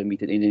 we also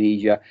meet in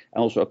Indonesia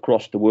and also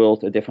across the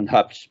world at different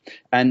hubs.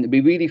 And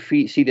we really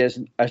see this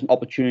as an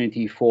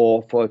opportunity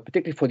for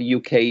particularly for the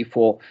UK,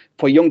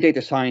 for young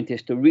data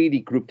scientists to really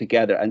group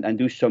together and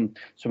do some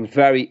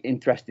very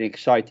interesting,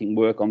 exciting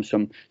work on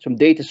some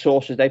data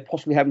sources they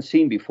possibly haven't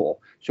seen before.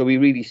 So we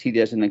really see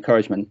this as an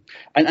encouragement.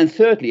 And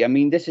thirdly, I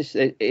mean, this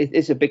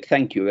is a big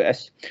thank you.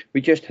 As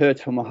we just heard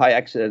from a high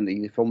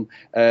excellently from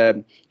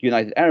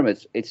United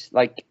Emirates,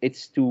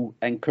 it's to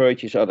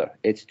encourage each other.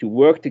 It's to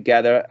work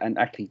together and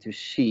actually to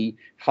see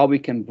how we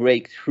can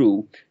break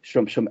through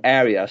some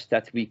areas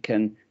that we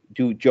can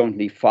do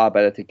jointly far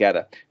better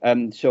together.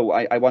 So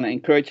I want to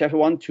encourage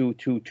everyone to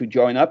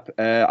join up.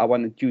 I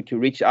want you to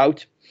reach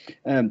out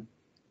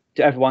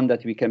to everyone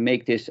that we can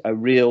make this a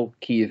real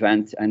key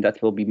event and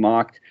that will be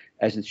marked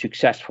as a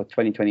success for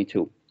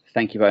 2022.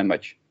 Thank you very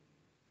much.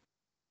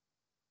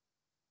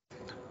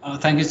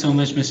 Thank you so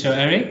much, Mr.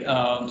 Eric,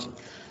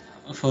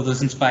 for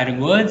those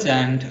inspiring words.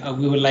 And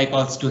we would like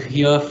also to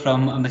hear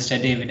from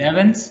Mr. David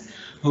Evans,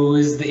 who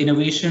is the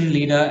innovation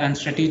leader and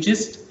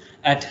strategist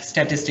at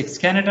Statistics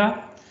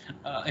Canada.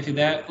 If you're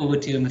there, over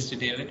to you, Mr.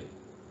 David.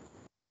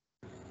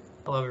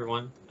 Hello,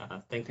 everyone.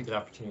 Thank you for the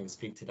opportunity to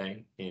speak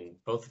today in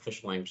both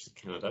official languages of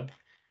Canada.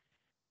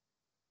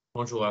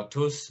 Bonjour à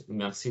tous.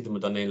 Merci de me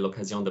donner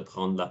l'occasion de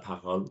prendre la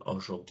parole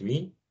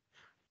aujourd'hui.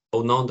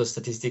 Au nom de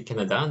Statistique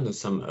Canada, nous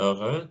sommes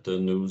heureux de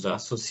nous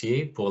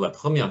associer pour la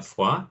première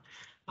fois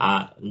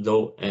à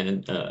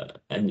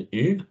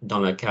l'ONU dans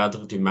le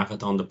cadre du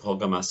marathon de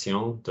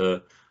programmation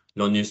de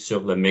l'ONU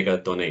sur les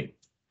mégadonnées.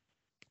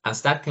 À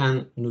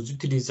StatCan, nous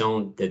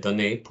utilisons des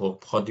données pour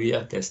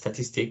produire des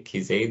statistiques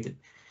qui aident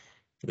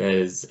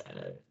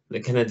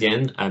les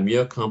Canadiens à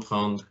mieux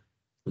comprendre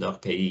leur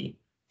pays.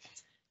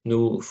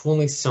 Nous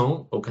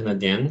fournissons aux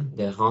Canadiens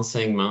des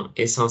renseignements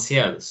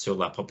essentiels sur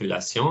la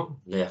population,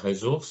 les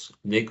ressources,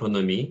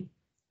 l'économie,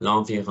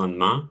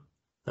 l'environnement,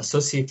 la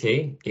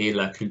société et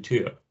la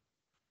culture.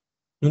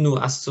 Nous nous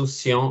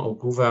associons au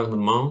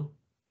gouvernement,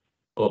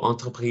 aux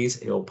entreprises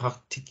et aux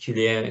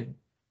particuliers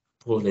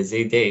pour les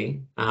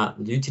aider à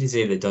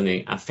utiliser les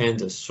données afin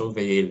de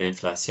surveiller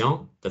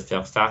l'inflation, de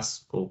faire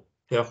face aux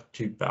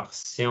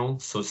perturbations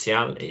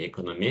sociales et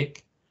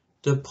économiques,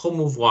 de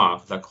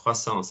promouvoir la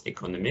croissance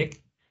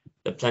économique,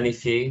 de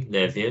planifier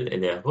les villes et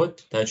les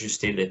routes,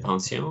 d'ajuster les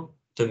pensions,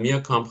 de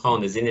mieux comprendre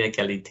les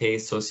inégalités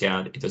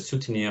sociales et de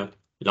soutenir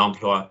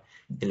l'emploi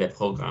et les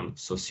programmes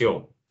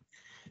sociaux.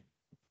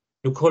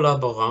 Nous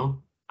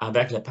collaborons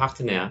avec les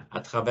partenaires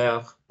à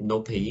travers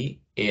nos pays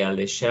et à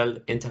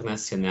l'échelle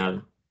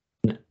internationale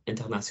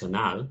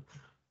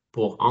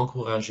pour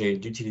encourager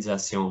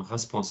l'utilisation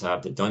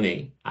responsable des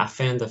données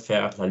afin de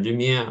faire la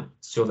lumière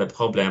sur les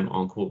problèmes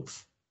en cours,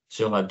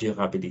 sur la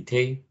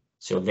durabilité,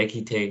 sur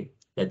l'équité,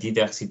 la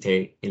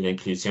diversité et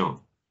l'inclusion,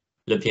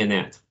 le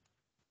bien-être.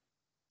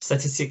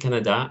 Statistique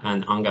Canada a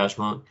un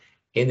engagement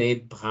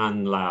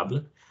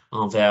inébranlable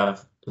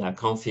envers la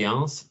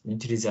confiance,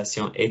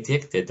 l'utilisation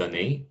éthique des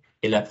données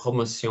et la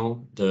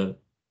promotion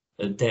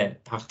des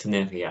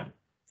partenariats.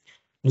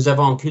 Nous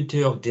avons une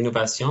culture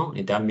d'innovation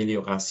et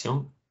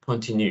d'amélioration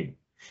continue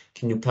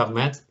qui nous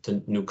permettent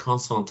de nous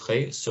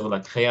concentrer sur la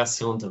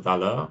création de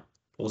valeur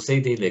pour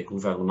aider les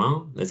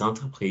gouvernements, les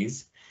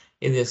entreprises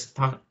et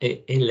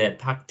les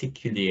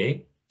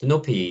particuliers de nos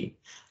pays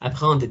à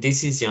prendre des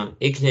décisions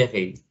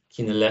éclairées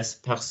qui ne laissent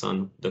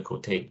personne de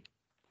côté.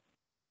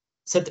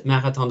 Cette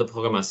marathon de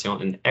programmation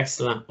est une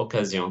excellente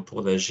occasion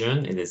pour les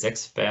jeunes et les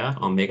experts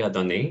en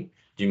mégadonnées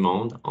du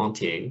monde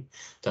entier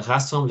de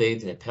rassembler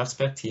des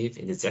perspectives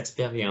et des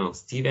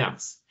expériences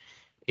diverses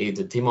et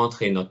de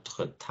démontrer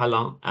notre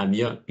talent à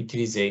mieux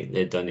utiliser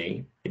les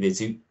données et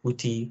les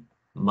outils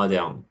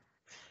modernes.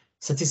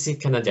 Statistique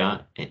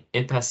Canada est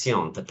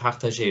impatient de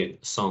partager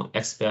son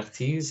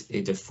expertise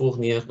et de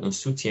fournir un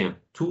soutien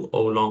tout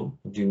au long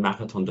du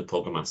marathon de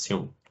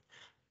programmation.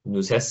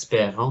 Nous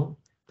espérons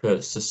que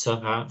ce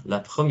sera la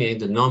première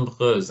de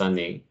nombreuses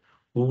années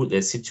où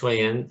les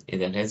citoyens et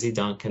les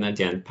résidents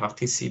canadiens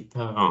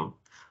participeront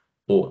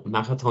au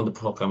marathon de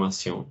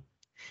programmation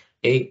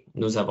et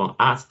nous avons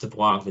hâte de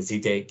voir les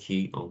idées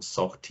qui en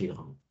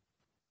sortiront.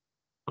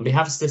 On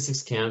behalf of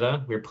Statistics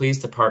Canada, we're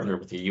pleased to partner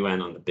with the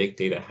UN on the Big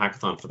Data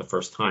Hackathon for the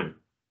first time.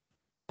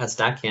 At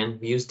StatCan,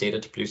 we use data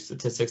to produce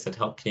statistics that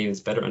help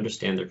Canadians better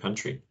understand their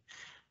country.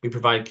 We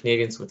provide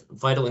Canadians with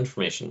vital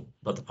information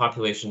about the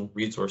population,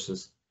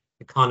 resources,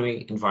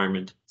 economy,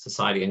 environment,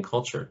 society, and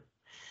culture.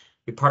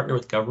 We partner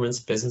with governments,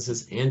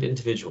 businesses, and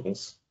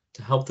individuals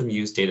to help them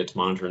use data to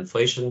monitor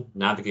inflation,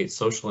 navigate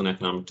social and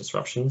economic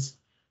disruptions,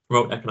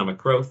 promote economic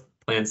growth,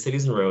 plan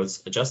cities and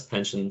roads, adjust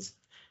pensions,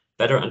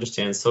 better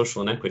understand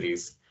social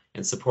inequities,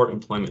 and support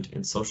employment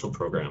in social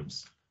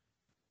programs.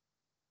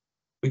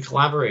 We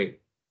collaborate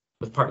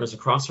with partners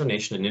across our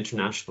nation and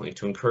internationally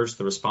to encourage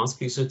the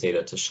responsible use of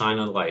data to shine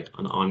a light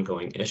on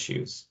ongoing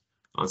issues,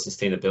 on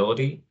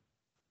sustainability,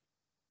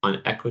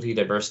 on equity,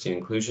 diversity, and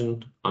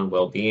inclusion, on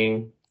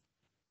well-being.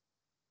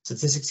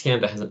 Statistics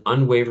Canada has an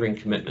unwavering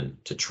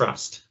commitment to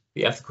trust,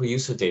 the ethical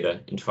use of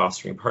data in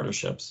fostering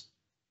partnerships.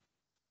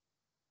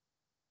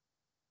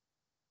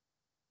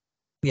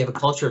 We have a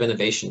culture of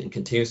innovation and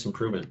continuous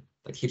improvement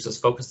that keeps us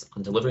focused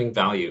on delivering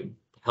value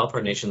to help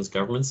our nation's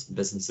governments,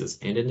 businesses,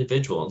 and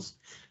individuals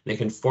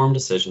make informed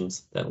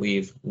decisions that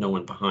leave no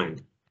one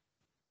behind.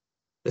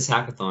 This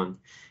hackathon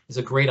is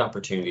a great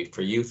opportunity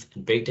for youth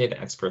and big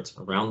data experts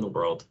around the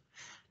world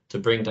to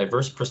bring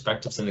diverse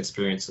perspectives and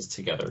experiences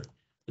together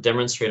to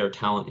demonstrate our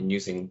talent in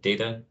using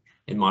data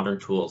and modern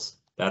tools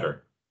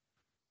better.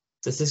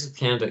 Statistics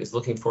Canada is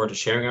looking forward to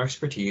sharing our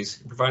expertise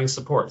and providing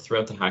support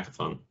throughout the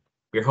hackathon.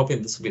 We are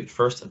hoping this will be the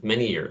first of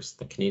many years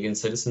that Canadian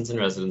citizens and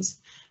residents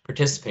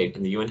participate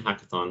in the UN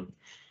Hackathon,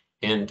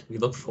 and we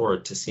look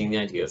forward to seeing the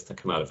ideas that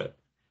come out of it.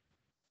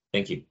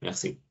 Thank you.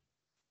 Merci.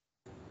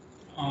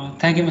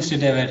 Thank you, Mr.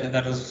 David.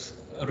 That was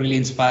really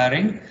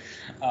inspiring.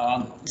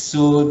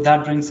 So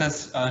that brings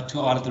us to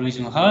all of the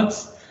regional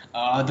hubs.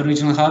 The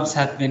regional hubs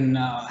have been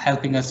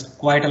helping us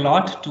quite a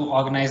lot to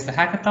organize the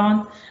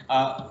hackathon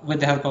with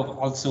the help of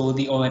also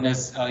the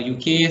ONS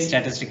UK,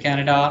 Statistics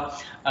Canada,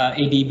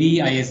 ADB,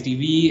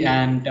 ISDB,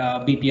 and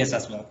BPS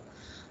as well.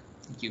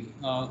 Thank you.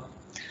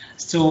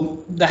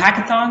 So the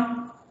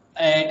hackathon,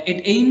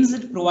 it aims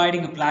at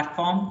providing a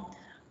platform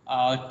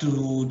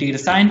to data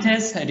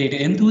scientists,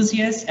 data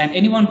enthusiasts, and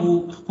anyone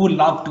who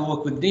love to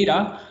work with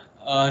data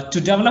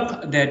to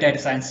develop their data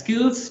science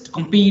skills, to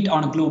compete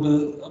on a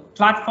global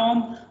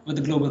platform with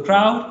a global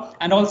crowd,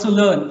 and also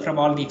learn from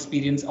all the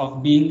experience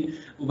of being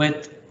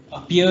with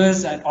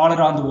peers all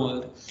around the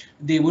world.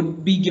 They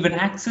would be given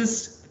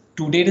access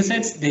to data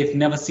sets they've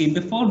never seen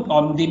before,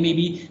 or they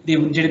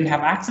didn't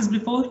have access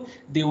before.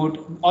 They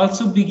would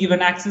also be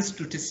given access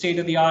to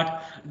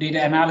state-of-the-art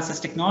data analysis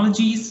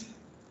technologies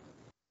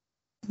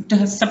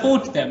to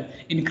support them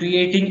in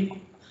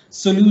creating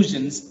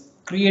solutions,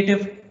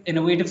 creative,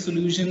 innovative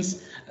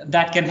solutions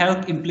that can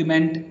help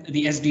implement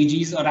the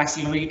SDGs or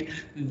accelerate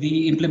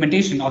the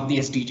implementation of the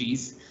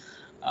SDGs.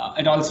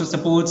 It also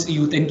supports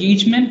youth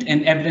engagement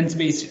and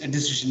evidence-based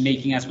decision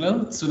making as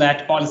well, so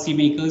that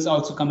policymakers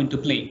also come into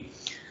play.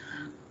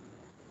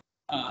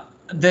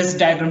 This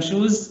diagram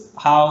shows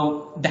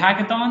how the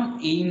hackathon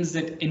aims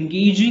at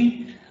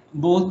engaging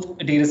both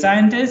data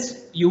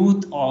scientists,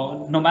 youth,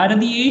 or no matter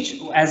the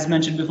age. As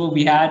mentioned before,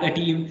 we had a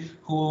team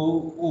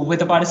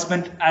with a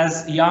participant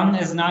as young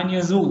as 9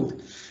 years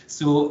old.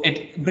 So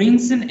it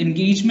brings in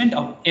engagement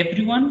of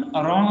everyone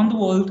around the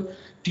world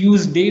to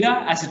use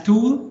data as a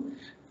tool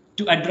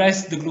to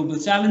address the global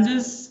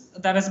challenges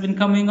that has been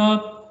coming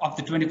up of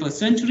the 21st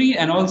century,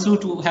 and also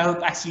to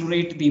help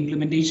accelerate the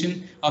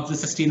implementation of the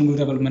Sustainable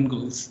Development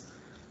Goals.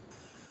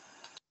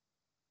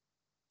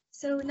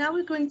 So now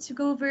we're going to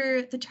go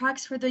over the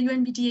tracks for the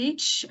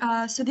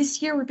UNBDH. So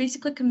this year we're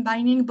basically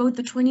combining both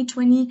the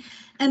 2020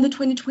 and the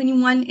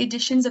 2021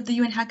 editions of the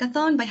UN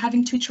Hackathon by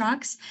having two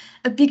tracks,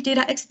 a big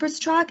data experts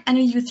track and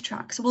a youth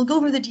track. So we'll go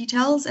over the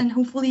details, and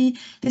hopefully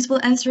this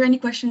will answer any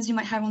questions you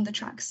might have on the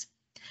tracks.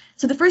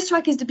 So the first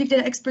track is the Big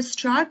Data Experts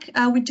track.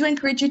 We do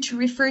encourage you to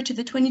refer to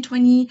the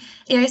 2020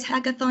 AIS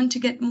Hackathon to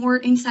get more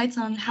insights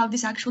on how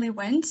this actually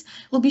went.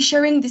 We'll be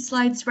sharing the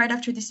slides right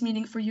after this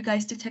meeting for you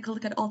guys to take a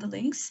look at all the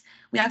links.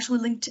 We actually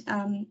linked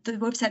the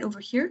website over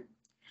here.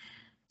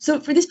 So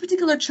for this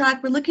particular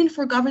track, we're looking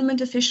for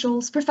government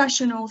officials,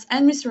 professionals,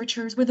 and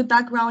researchers with a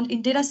background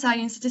in data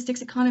science,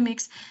 statistics,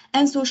 economics,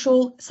 and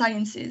social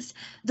sciences.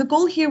 The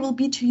goal here will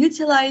be to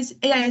utilize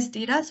AIS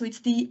data, so it's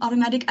the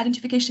Automatic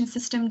Identification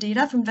System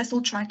data from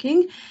vessel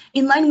tracking,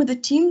 in line with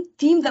the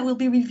theme that will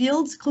be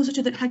revealed closer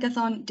to the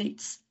hackathon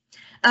dates.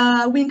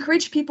 We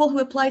encourage people who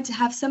apply to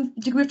have some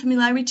degree of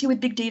familiarity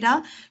with big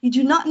data. You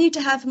do not need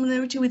to have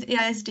familiarity with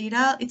AIS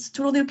data. It's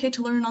totally okay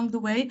to learn along the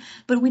way,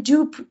 but we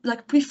do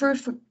prefer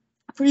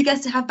for you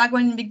guys to have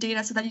background in big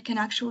data so that you can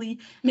actually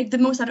make the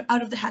most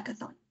out of the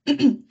hackathon.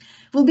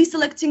 We'll be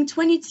selecting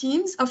 20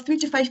 teams of 3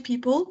 to 5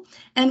 people,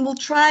 and we'll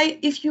try,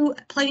 if you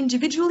apply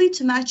individually,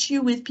 to match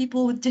you with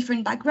people with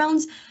different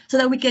backgrounds so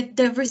that we get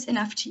diverse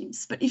enough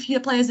teams. But if you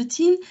apply as a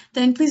team,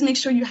 then please make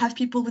sure you have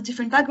people with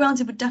different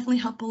backgrounds. It would definitely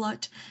help a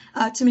lot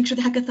to make sure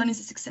the hackathon is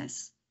a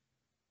success.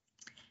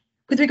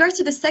 With regards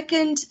to the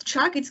second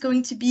track, it's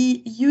going to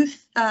be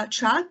youth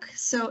track.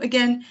 So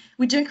again,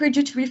 we do encourage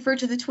you to refer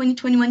to the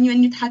 2021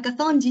 UN Youth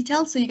Hackathon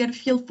details so you get a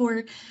feel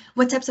for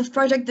what types of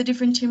project the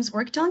different teams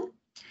worked on.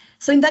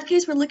 So in that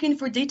case, we're looking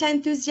for data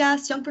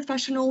enthusiasts, young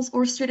professionals,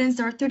 or students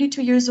that are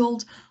 32 years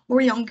old or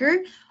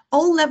younger.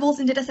 All levels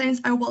in data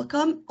science are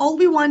welcome. All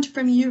we want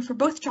from you, for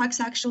both tracks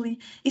actually,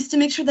 is to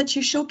make sure that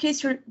you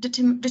showcase your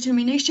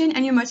determination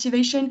and your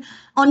motivation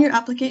on your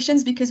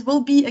applications, because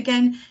we'll be,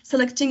 again,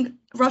 selecting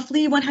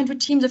roughly 100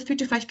 teams of 3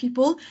 to 5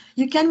 people.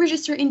 You can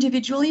register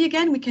individually.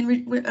 Again, we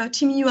can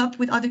team you up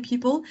with other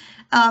people.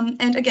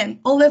 And again,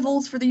 all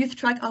levels for the youth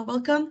track are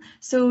welcome.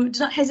 So do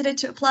not hesitate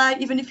to apply,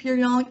 even if you're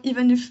young,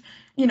 even if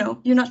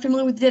you're not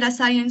familiar with data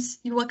science,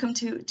 you're welcome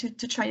to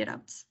try it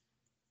out.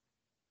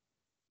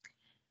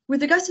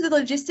 With regards to the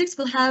logistics,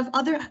 we'll have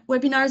other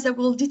webinars that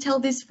will detail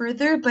this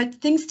further, but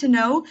things to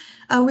know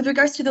with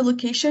regards to the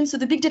location. So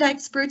the big data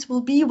experts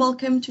will be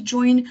welcome to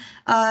join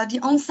the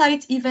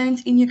on-site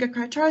event in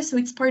Yogyakarta. So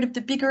it's part of the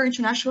bigger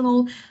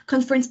international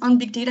conference on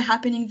big data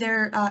happening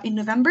there in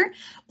November,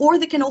 or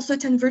they can also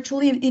attend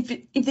virtually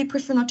if they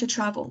prefer not to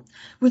travel.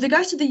 With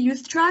regards to the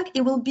youth track,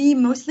 it will be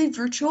mostly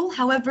virtual.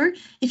 However,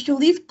 if you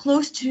live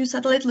close to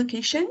satellite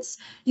locations,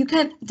 you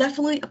can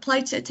definitely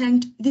apply to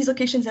attend these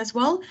locations as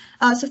well.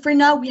 So for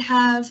now, we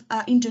have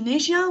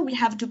Indonesia, we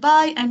have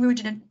Dubai, and Rio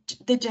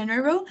de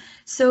Janeiro.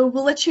 So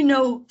we'll let you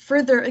know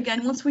further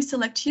again once we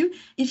select you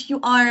if you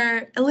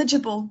are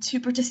eligible to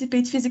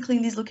participate physically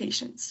in these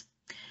locations.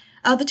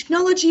 The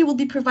technology will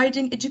be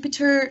providing a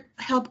Jupyter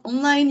Hub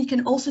online. You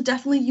can also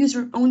definitely use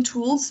your own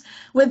tools,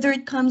 whether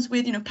it comes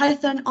with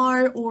Python,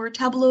 R, or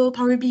Tableau,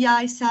 Power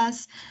BI,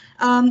 SAS.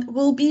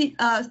 We'll be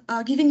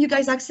giving you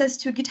guys access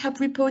to a GitHub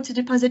repo to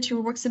deposit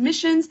your work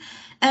submissions,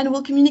 and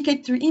we'll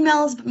communicate through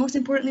emails, but most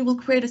importantly, we'll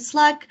create a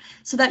Slack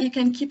so that you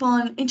can keep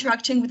on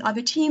interacting with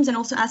other teams and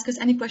also ask us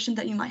any question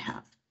that you might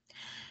have.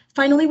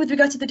 Finally, with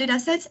regard to the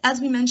datasets,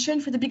 as we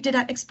mentioned, for the Big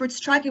Data Experts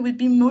track, it would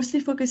be mostly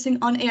focusing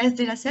on AI's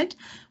dataset,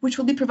 which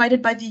will be provided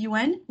by the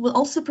UN. We'll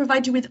also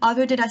provide you with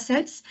other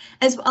datasets,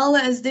 as well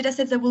as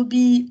datasets that will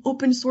be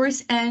open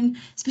source and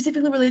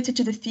specifically related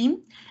to the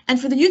theme. And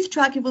for the youth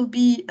track, it will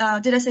be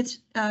datasets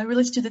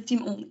related to the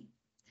theme only.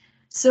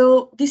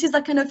 So this is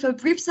like kind of a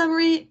brief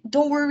summary.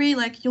 Don't worry,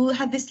 like you'll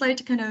have this slide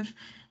to kind of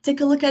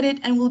take a look at it,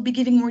 and we'll be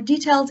giving more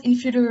details in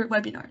future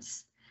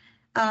webinars.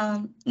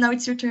 Now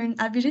it's your turn,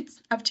 Abhijit,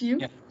 up to you.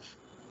 Yeah.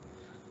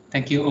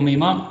 Thank you,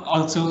 Omima.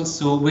 Also,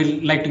 so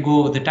we'll like to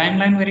go over the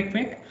timeline very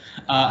quick.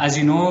 As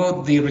you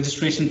know, the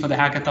registration for the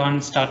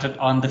hackathon started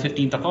on the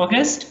 15th of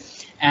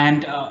August.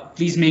 And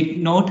please make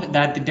note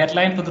that the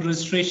deadline for the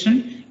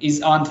registration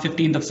is on the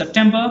 15th of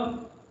September.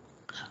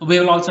 We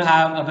will also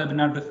have a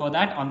webinar before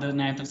that on the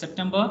 9th of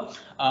September,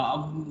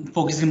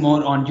 focusing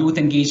more on youth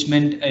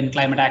engagement and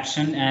climate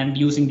action and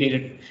using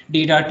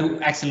data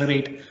to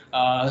accelerate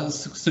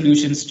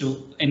solutions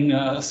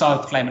to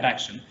solve climate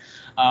action.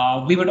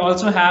 We would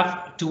also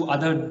have 2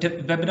 other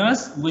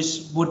webinars,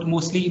 which would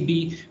mostly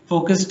be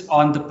focused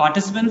on the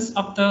participants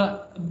of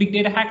the Big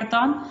Data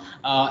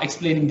Hackathon,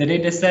 explaining the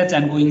data sets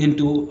and going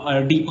into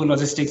deeper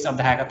logistics of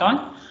the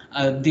hackathon.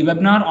 The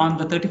webinar on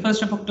the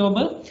 31st of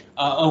October,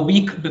 a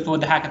week before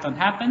the hackathon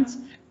happens.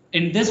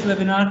 In this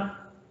webinar,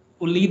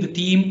 only the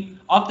theme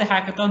of the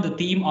hackathon, the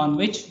theme on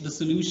which the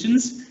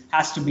solutions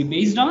has to be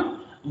based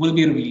on, will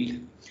be revealed.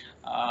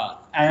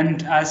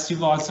 And as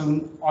you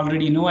also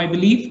already know, I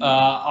believe,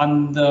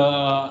 on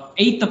the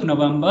 8th of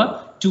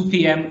November, 2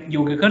 p.m.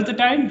 Yogyakarta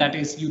time, that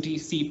is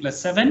UTC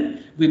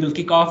 +7, we will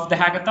kick off the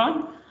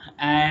hackathon.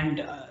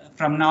 And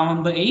from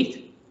November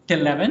 8th till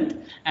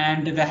 11th,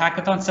 and the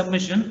hackathon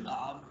submission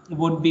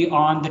would be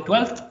on the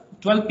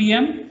 12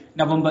 p.m.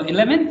 November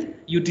 11th,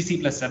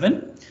 UTC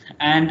 +7.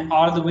 And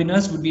all the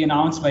winners would be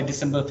announced by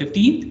December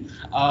 15th.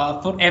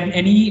 For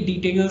any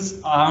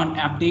details on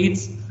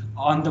updates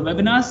on the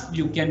webinars,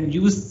 you can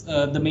use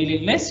the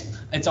mailing list.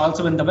 It's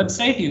also in the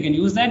website. You can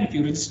use that. If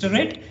you register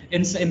it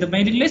in the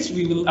mailing list,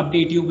 we will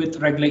update you with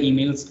regular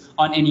emails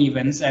on any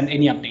events and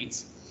any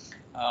updates.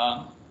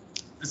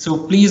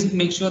 So please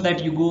make sure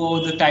that you go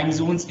over the time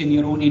zones in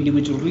your own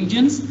individual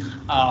regions.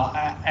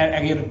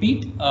 I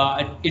repeat,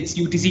 it's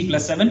UTC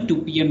 +7,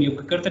 2 p.m.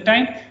 Yogyakarta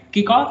time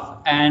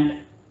kickoff,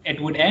 and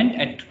it would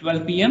end at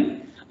 12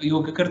 p.m.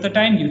 Yogyakarta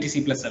time,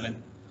 UTC +7.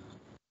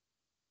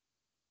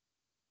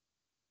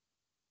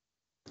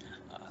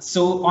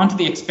 So on to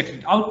the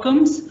expected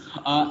outcomes.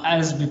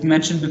 As we've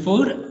mentioned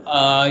before,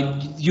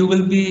 you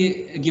will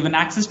be given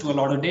access to a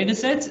lot of data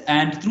sets,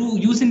 and through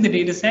using the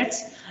data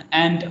sets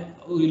and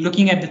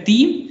looking at the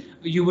theme,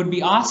 you would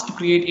be asked to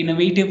create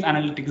innovative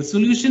analytical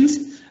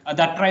solutions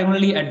that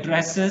primarily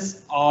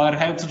addresses or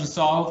helps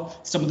resolve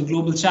some of the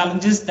global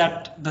challenges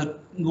that the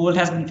world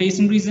has been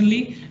facing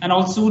recently, and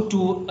also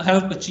to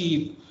help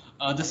achieve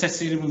the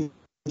sustainable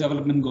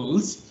development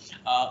goals.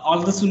 All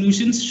the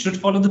solutions should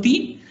follow the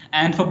theme.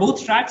 And for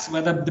both tracks,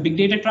 whether the big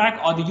data track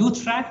or the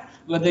youth track,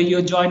 whether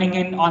you're joining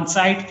in on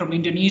site from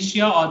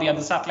Indonesia or the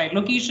other satellite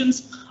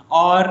locations,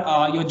 or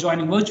you're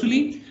joining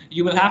virtually,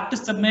 you will have to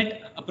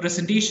submit a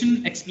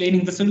presentation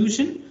explaining the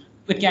solution.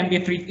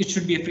 It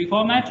should be a free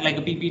format like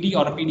a PPT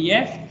or a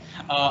PDF,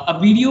 a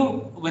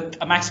video with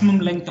a maximum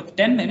length of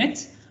 10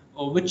 minutes,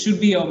 which should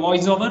be a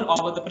voiceover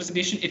over the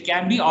presentation. It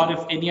can be, or if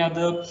any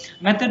other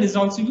method is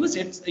also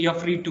used, you're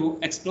free to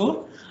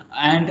explore.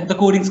 And the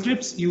coding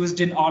scripts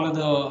used in all of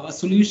the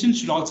solutions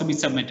should also be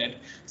submitted.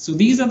 So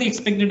these are the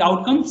expected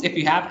outcomes. If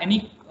you have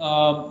any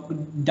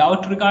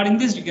doubt regarding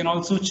this, you can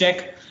also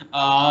check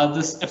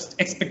the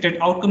expected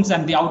outcomes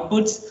and the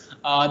outputs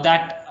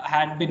that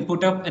had been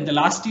put up in the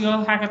last year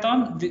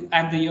hackathon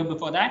and the year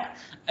before that.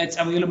 It's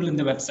available in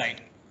the website.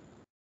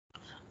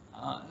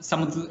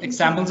 Some of the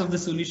examples of the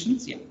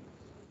solutions, yeah.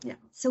 Yeah,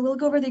 So we'll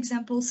go over the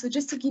examples. So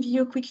just to give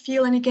you a quick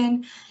feel, and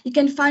again, you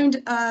can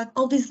find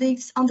all these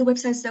links on the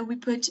websites that we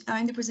put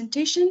in the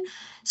presentation.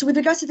 So with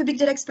regards to the Big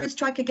Data Experts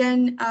track,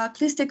 again,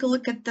 please take a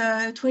look at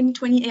the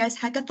 2020 AI's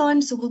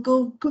Hackathon. So we'll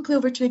go quickly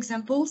over two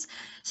examples.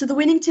 So the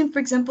winning team, for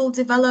example,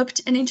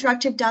 developed an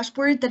interactive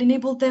dashboard that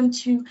enabled them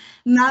to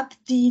map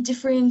the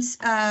different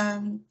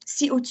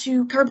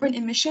CO2 carbon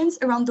emissions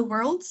around the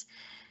world.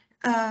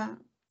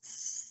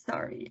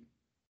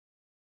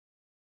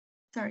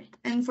 Sorry,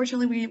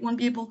 unfortunately, we won't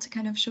be able to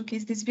kind of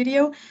showcase this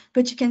video,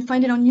 but you can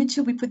find it on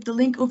YouTube. We put the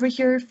link over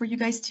here for you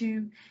guys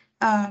to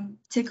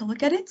take a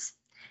look at it.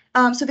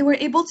 So they were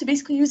able to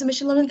basically use a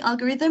machine learning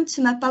algorithm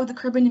to map out the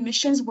carbon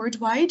emissions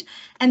worldwide,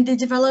 and they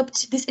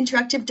developed this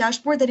interactive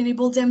dashboard that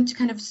enabled them to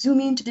kind of zoom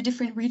into the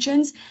different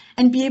regions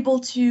and be able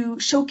to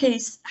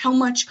showcase how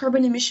much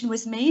carbon emission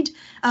was made.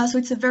 So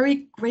it's a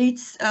very great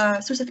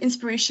source of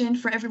inspiration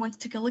for everyone to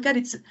take a look at.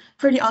 It's a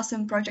pretty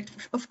awesome project,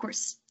 of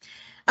course.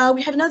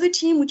 We had another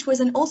team, which was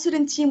an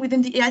all-student team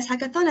within the AI's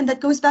Hackathon, and that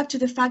goes back to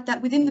the fact that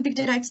within the Big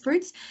Data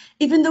Experts,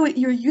 even though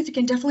you're youth, you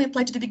can definitely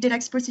apply to the Big Data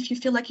Experts if you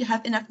feel like you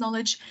have enough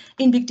knowledge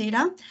in big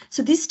data.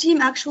 So this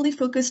team actually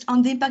focused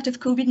on the impact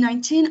of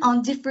COVID-19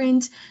 on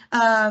different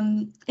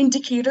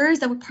indicators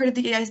that were part of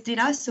the AI's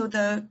data, so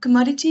the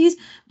commodities,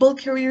 bulk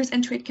carriers,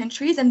 and trade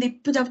countries, and they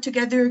put up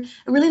together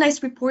a really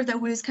nice report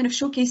that was kind of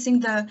showcasing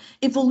the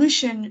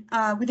evolution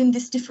within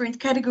these different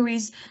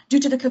categories due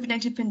to the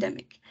COVID-19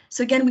 pandemic.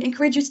 So again, we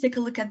encourage you to take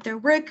a look at their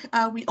work.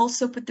 We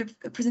also put the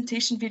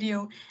presentation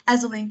video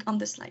as a link on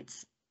the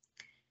slides.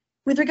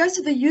 With regards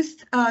to the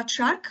youth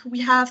track,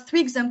 we have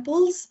 3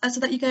 examples so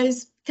that you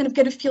guys kind of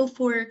get a feel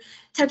for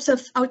types of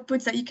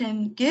outputs that you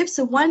can give.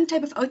 So one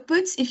type of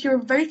outputs, if you're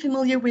very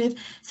familiar with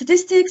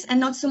statistics and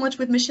not so much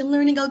with machine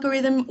learning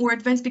algorithm or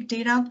advanced big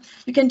data,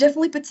 you can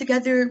definitely put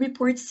together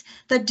reports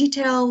that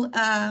detail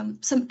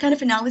some kind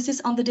of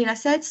analysis on the data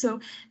set. So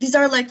these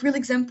are like real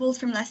examples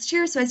from last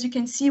year. So as you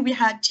can see, we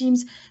had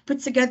teams put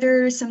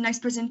together some nice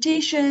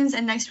presentations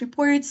and nice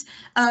reports,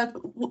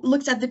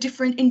 looked at the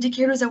different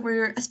indicators that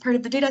were as part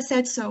of the data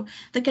set. So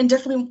that can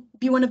definitely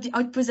be one of the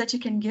outputs that you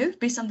can give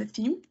based on the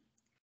theme.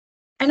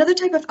 Another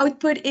type of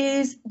output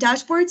is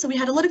dashboards. So we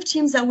had a lot of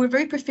teams that were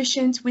very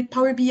proficient with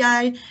Power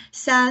BI,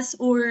 SAS,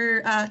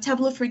 or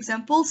Tableau, for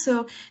example.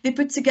 So they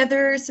put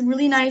together some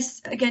really nice,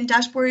 again,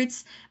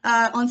 dashboards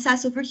on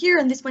SAS over here.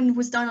 And this one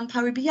was done on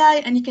Power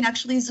BI. And you can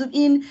actually zoom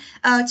in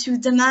to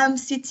Dammam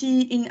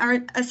city in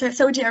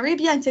Saudi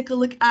Arabia and take a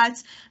look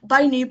at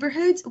by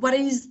neighborhoods. What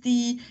is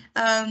the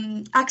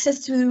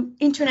access to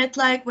internet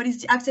like? What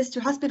is the access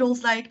to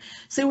hospitals like?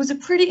 So it was a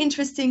pretty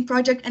interesting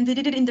project, and they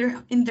did it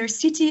in their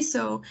city.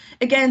 So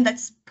again,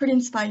 that's pretty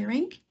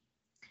inspiring.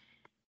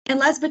 And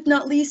last but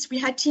not least, we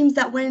had teams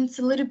that went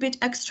a little bit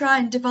extra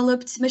and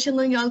developed machine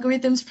learning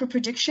algorithms for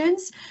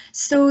predictions.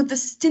 So the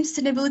team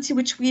sustainability,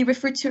 which we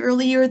referred to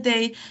earlier,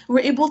 they were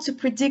able to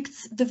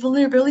predict the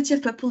vulnerability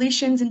of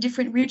populations in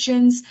different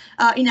regions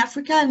in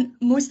Africa, and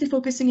mostly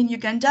focusing in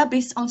Uganda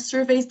based on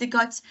surveys they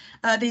got.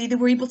 They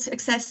were able to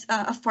access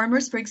of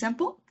farmers, for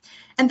example.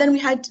 And then we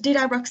had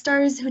data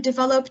rockstars who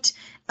developed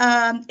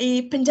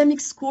a pandemic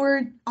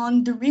score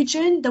on the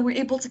region that were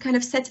able to kind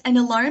of set an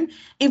alarm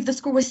if the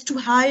score was too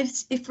high,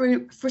 if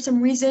for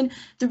some reason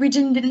the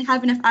region didn't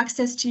have enough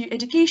access to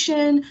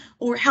education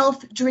or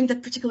health during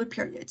that particular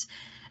period.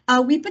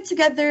 We put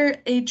together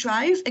a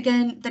drive,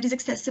 again, that is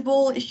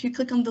accessible if you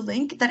click on the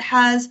link, that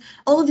has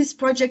all of these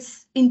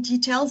projects in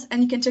details,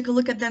 and you can take a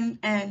look at them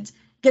and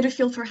get a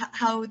feel for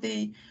how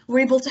they were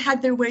able to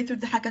hack their way through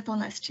the hackathon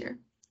last year.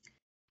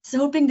 So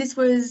hoping this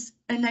was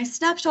a nice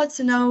snapshot.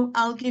 So now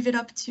I'll give it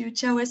up to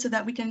Chawe so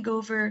that we can go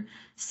over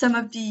some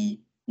of the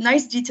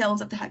nice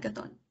details of the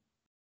hackathon.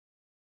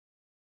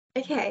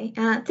 Okay,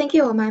 thank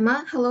you,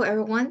 Omaima. Hello,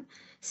 everyone.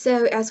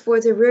 So as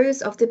for the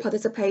rules of the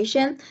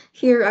participation,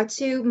 here are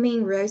 2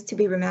 main rules to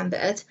be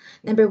remembered.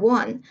 Number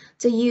 1,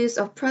 the use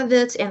of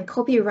private and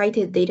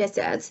copyrighted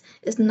datasets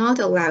is not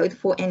allowed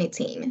for any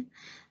team.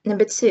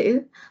 Number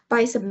 2,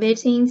 by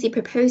submitting the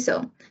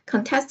proposal,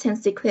 contestants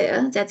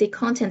declare that the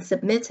content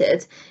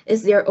submitted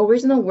is their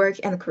original work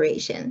and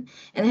creation,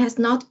 and has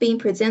not been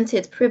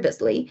presented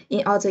previously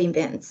in other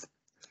events.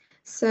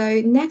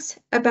 So next,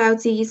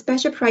 about the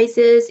special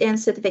prizes and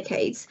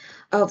certificates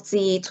of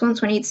the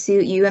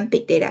 2022 UN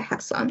Big Data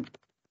Hackathon.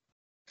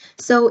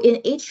 So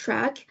in each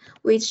track,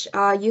 which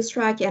are Youth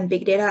Track and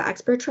Big Data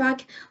Expert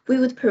Track, we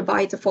would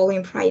provide the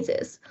following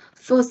prizes.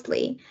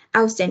 Firstly,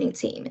 Outstanding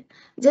Team.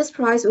 This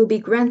prize will be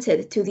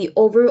granted to the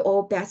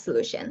overall best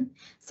solution.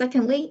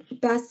 Secondly,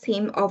 Best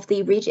Team of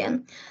the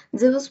region.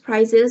 Those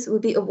prizes will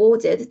be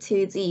awarded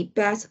to the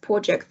best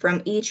project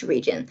from each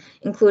region,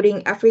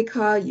 including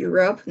Africa,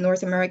 Europe,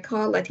 North America,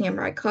 Latin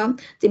America,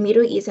 the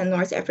Middle East and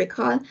North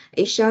Africa,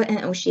 Asia,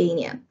 and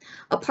Oceania.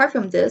 Apart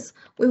from this,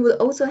 we will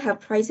also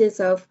have prizes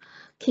of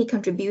Key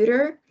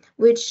Contributor,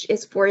 which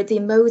is for the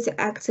most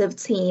active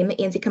team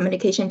in the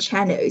communication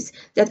channels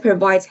that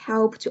provides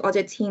help to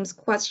other teams'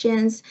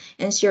 questions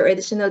and share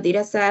additional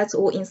data sets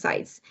or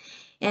insights.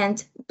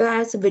 And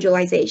Best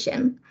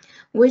Visualization.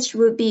 which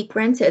will be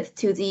granted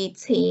to the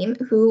team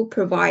who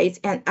provides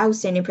an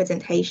outstanding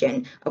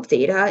presentation of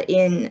data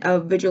in a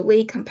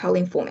visually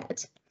compelling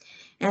format.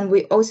 And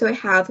we also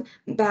have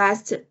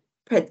best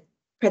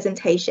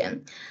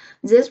presentation.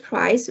 This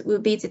prize will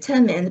be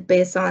determined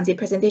based on the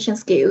presentation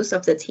skills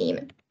of the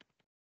team.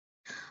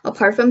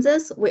 Apart from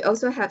this, we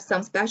also have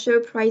some special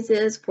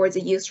prizes for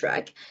the youth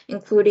track,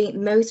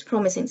 including Most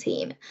Promising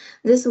Team.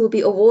 This will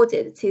be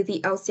awarded to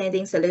the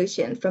outstanding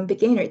solution from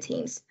beginner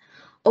teams.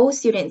 All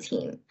Student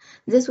Team.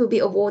 This will be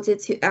awarded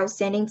to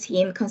outstanding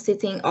team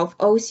consisting of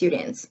all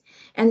students.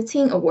 And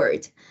Team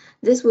Award.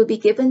 This will be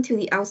given to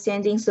the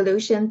outstanding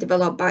solution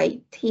developed by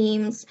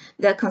teams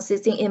that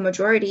consisting in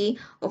majority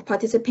of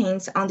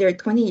participants under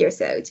 20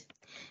 years old.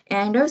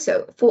 And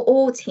also, for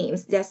all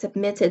teams that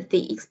submitted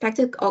the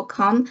expected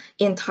outcome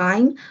in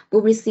time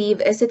will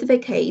receive a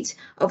certificate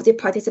of the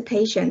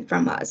participation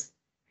from us.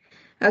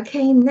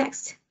 Okay,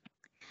 next.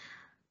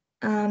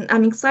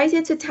 I'm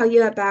excited to tell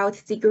you about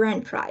the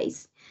grand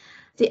prize.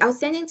 The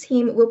outstanding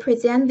team will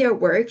present their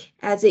work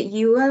at the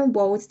UN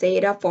World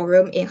Data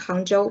Forum in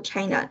Hangzhou,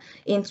 China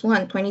in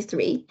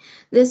 2023.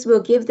 This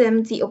will give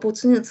them the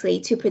opportunity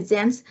to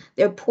present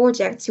their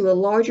project to a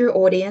larger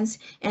audience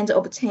and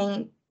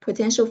obtain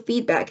potential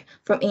feedback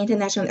from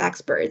international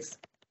experts.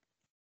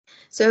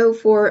 So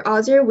for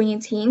other winning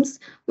teams,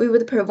 we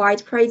would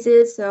provide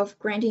prizes of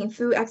granting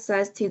full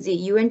access to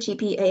the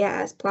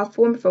UNGPAIS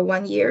platform for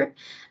 1 year,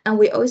 and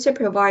we also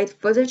provide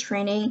further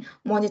training,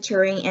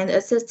 monitoring, and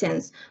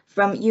assistance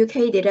from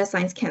UK Data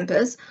Science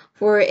Campus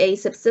for a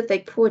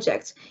specific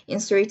project in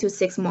 3 to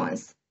 6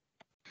 months.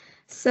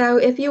 So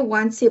if you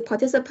want to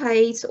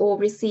participate or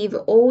receive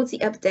all the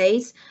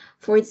updates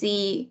for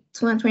the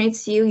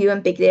 2022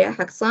 UN Big Data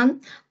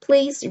Hackathon,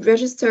 please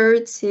register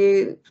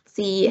to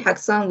the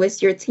hackathon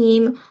with your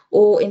team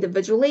or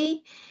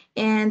individually.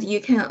 And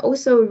you can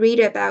also read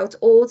about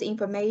all the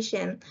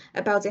information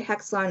about the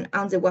hackathon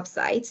on the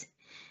website.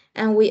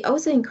 And we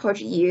also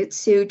encourage you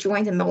to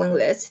join the mailing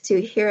list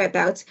to hear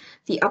about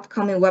the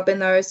upcoming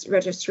webinars,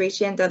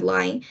 registration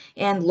deadline,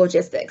 and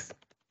logistics.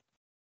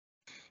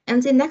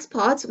 And the next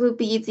part will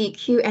be the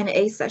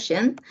Q&A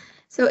session.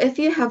 So if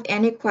you have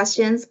any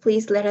questions,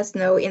 please let us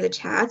know in the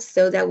chat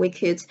so that we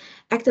could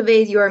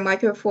activate your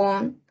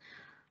microphone.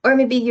 Or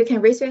maybe you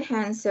can raise your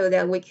hand so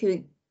that we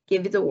could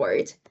give you the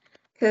word.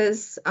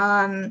 Because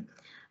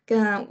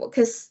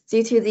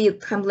due to the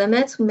time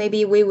limit,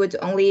 maybe we would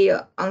only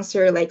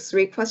answer like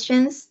 3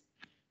 questions.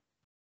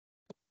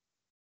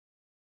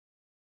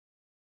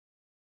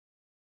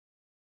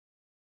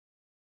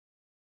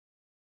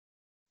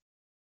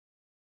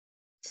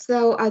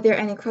 So are there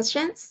any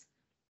questions?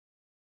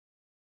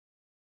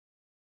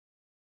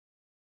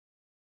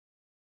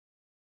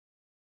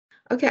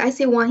 Okay, I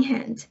see one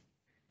hand.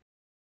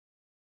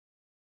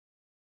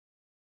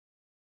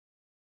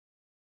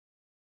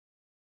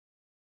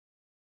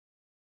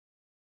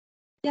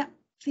 Yeah,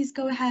 please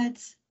go ahead.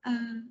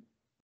 I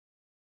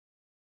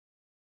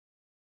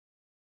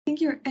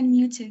think you're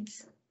unmuted.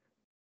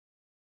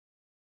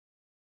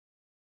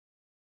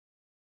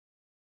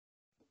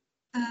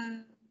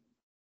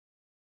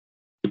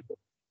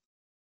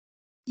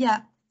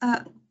 Yeah,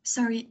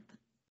 sorry.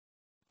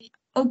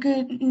 Oh,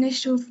 good.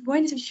 Nishu,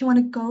 if you want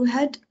to go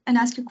ahead and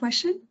ask your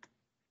question.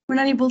 We're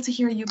not able to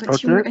hear you, but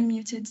Okay. you were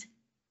unmuted.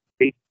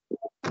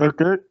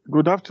 Okay,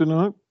 good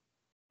afternoon,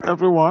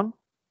 everyone.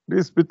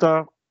 This is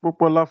Peter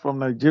Popola from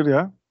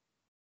Nigeria.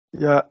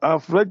 Yeah,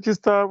 I've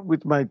registered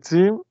with my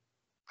team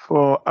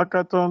for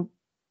Hackathon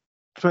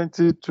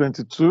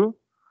 2022.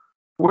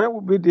 When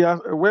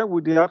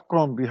will the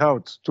outcome be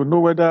out to know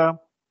whether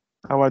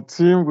our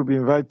team will be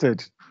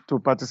invited to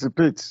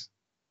participate?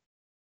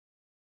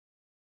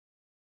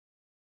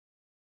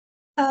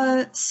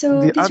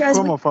 So the Peter,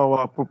 outcome of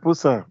our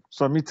proposal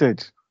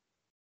submitted,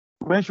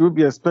 when should we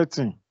be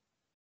expecting?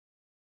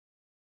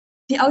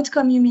 The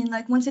outcome, you mean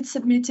like once it's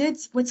submitted,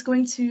 what's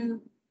going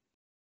to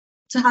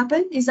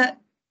happen? Is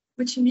that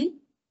what you mean?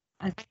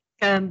 I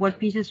think what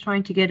Peter's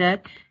trying to get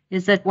at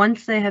is that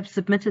once they have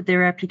submitted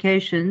their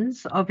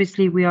applications,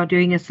 obviously we are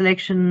doing a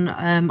selection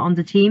on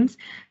the teams.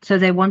 So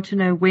they want to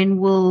know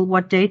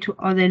what date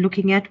are they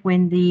looking at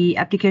when the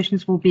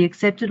applications will be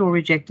accepted or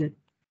rejected?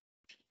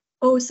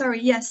 Oh, sorry,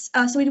 yes.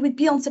 So it would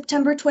be on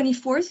September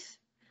 24th.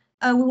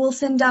 We will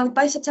send out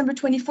by September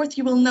 24th,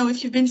 you will know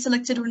if you've been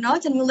selected or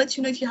not, and we'll let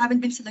you know if you haven't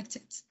been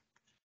selected.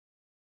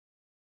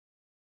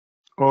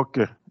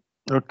 Okay,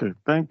 okay,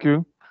 thank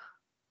you.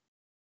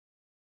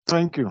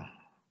 Thank you.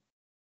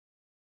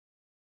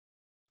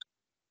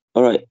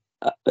 All right,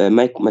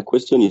 my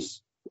question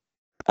is,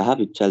 I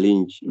have a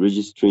challenge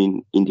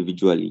registering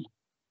individually.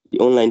 The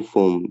online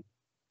form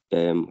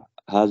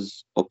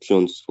has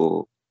options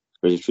for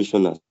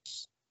registration as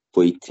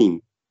for a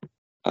team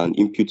and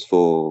inputs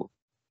for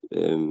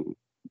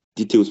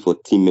details for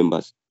team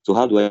members. So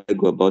how do I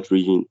go about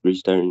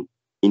registering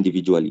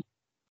individually?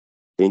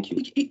 Thank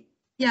you.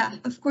 Yeah,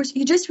 of course.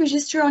 You just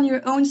register on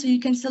your own, so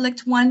you can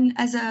select one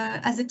as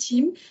a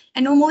team.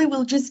 And normally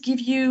we'll just give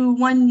you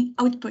one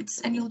output,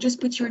 and you'll just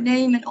put your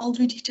name and all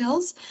the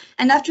details.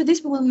 And after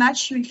this, we will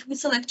match you. If we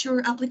select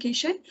your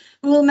application,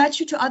 we will match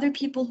you to other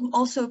people who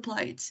also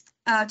applied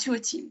to a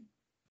team.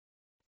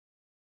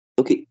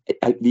 Okay,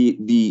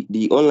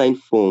 the online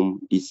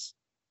form is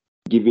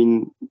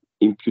giving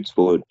inputs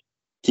for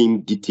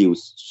team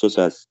details, such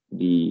as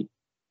the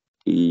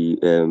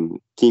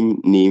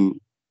team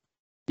name,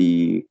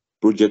 the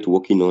project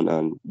working on,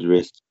 and the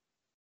rest.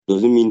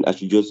 Doesn't mean I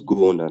should just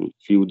go on and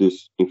fill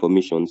those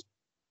informations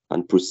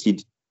and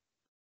proceed.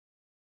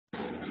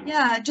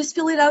 Yeah, just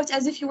fill it out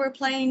as if you were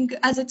playing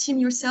as a team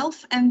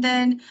yourself. And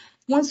then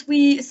once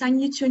we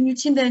assign you to a new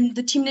team, then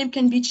the team name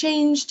can be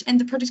changed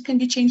and the project can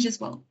be changed as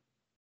well.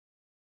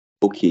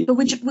 Okay. So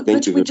we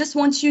just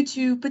want you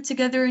to put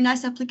together a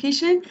nice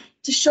application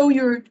to show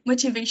your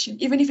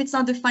motivation, even if it's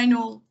not the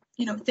final,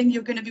 thing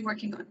you're going to be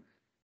working on.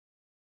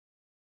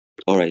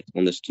 All right,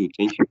 understood.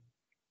 Thank you.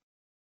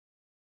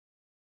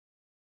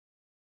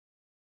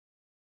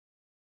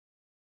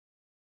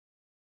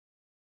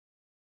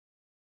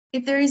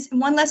 If there is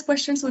one last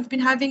question, so we've been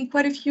having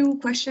quite a few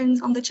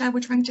questions on the chat, we're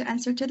trying to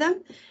answer to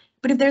them.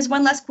 But if there's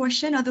one last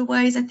question,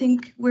 otherwise I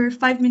think we're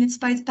 5 minutes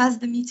past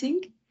the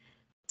meeting.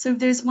 So if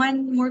there's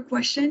one more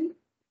question,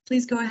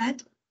 please go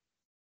ahead.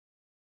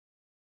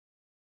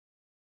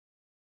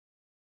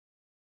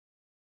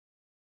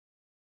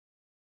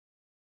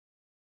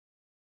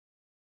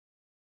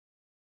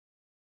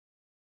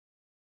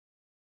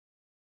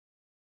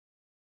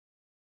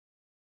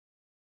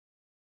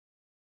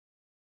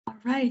 All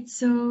right,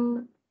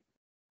 so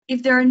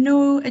if there are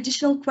no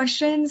additional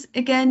questions,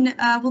 again,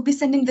 we'll be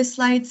sending the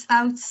slides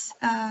out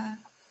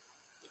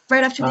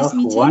right after this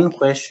meeting. One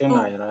question,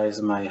 I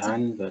raise my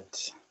hand,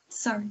 but...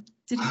 Sorry,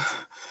 didn't.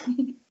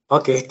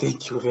 Okay,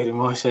 thank you very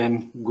much,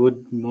 and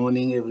good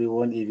morning,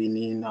 everyone,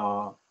 evening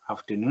or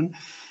afternoon.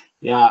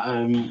 Yeah,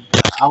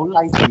 I would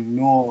like to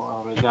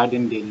know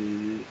regarding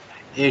the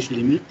age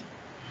limit.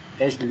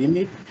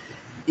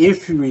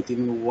 If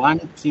within one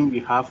team we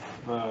have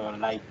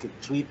like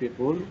 3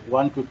 people,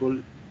 one people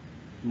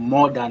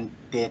more than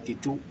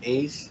 32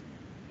 age,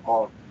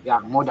 or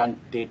more than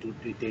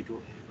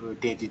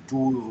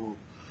 32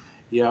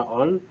 year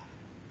old,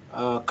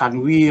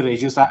 can we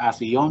register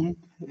as a young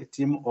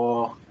team,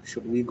 or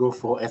should we go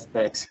for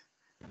experts?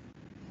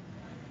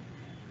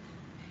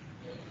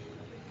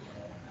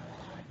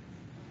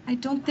 I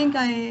don't think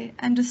I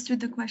understood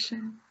the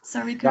question.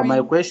 Sorry, Karim.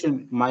 Yeah,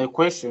 my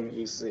question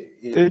is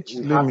age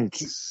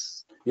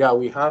limits.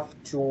 We have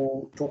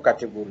two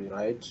categories,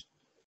 right?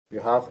 We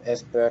have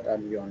expert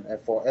and young.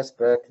 For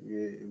expert,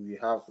 we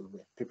have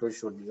people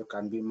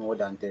can be more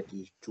than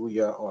 32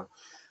 years old.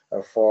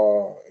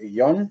 For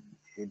young,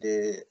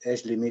 the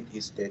age limit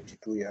is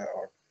 32 years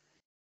old.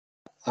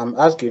 I'm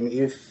asking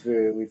if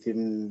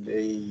within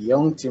the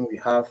young team we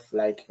have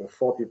like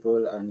 4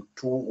 people and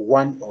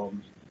one or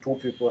two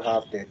people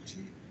have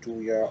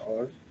 32 years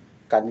old,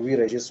 can we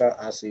register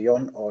as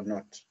young or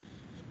not?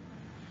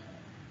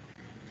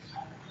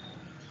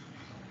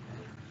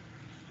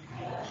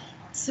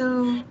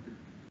 So,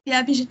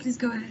 yeah, Bijit, please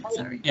go ahead.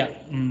 Sorry.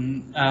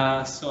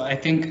 Yeah. So I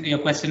think your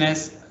question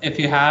is, if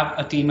you have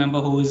a team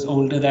member who is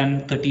older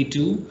than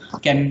 32,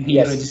 can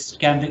he register?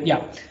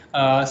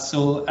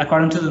 So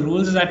according to the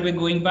rules that we're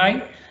going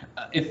by,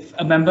 if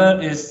a member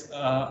is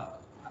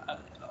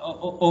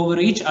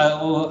age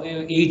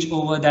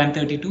over than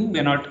 32,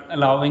 we're not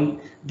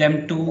allowing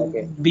them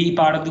to be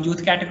part of the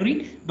youth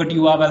category, but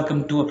you are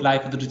welcome to apply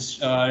for the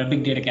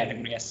big data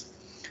category. Yes.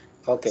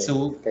 Okay.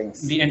 So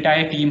thanks. The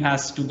entire team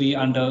has to be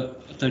under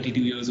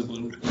 32 years of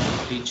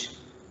age.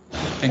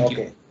 Thank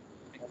you.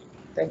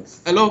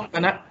 Thanks. Hello,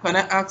 can I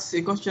ask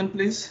a question,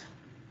 please?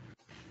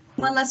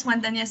 One last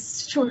one, then.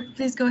 Yes, sure.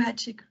 Please go ahead,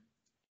 Sheikh.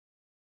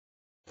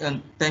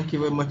 And thank you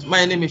very much.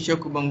 My name is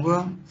Sheku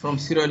Bangua from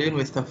Sierra Leone,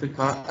 West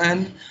Africa,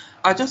 and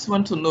I just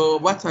want to know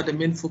what are the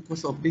main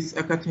focus of this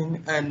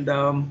hackathon, and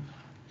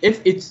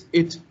if it's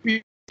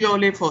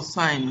purely for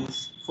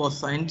science, for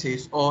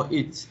scientists, or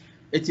it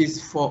is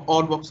for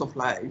all walks of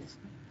life.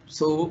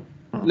 So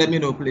let me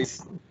know,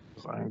 please.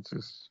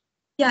 Scientists.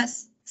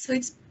 Yes. So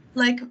it's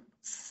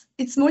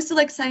mostly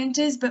like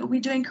scientists, but we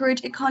do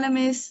encourage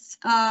economists,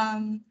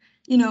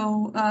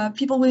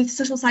 people with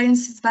social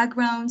sciences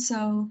background.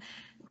 So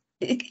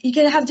you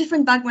can have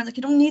different backgrounds. Like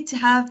you don't need to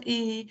have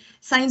a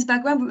science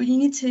background, but you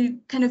need to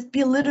kind of be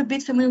a little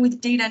bit familiar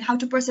with data and how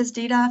to process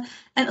data,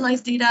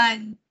 analyze data,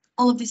 and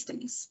all of these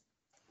things.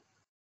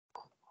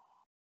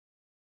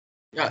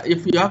 Yeah,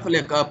 if you have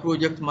like a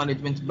project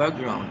management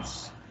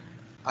backgrounds,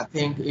 I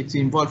think it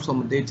involves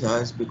some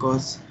data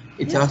because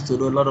it has to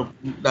do a lot of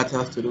that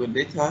has to do with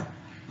data.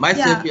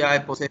 Myself, I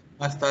possess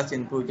masters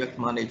in project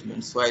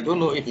management, so I don't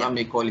know if I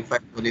may qualify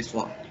for this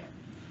one.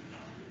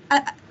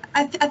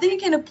 I think you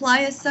can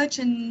apply as such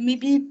and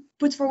maybe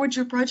put forward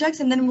your projects,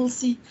 and then we'll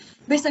see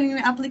based on your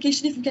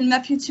application if we can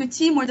map you to a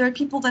team where there are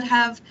people that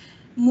have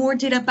more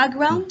data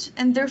background,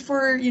 and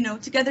therefore,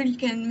 together you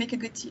can make a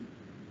good team.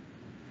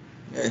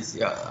 Yes,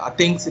 yeah. I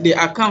think the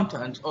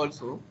accountant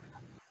also.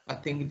 I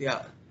think the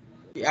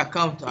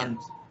accountant.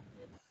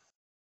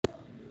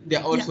 They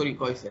are also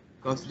requested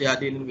because they are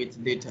dealing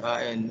with data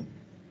and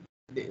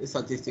the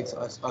statistics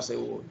as a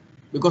whole.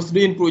 Because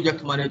doing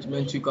project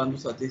management, you can do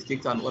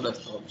statistics and other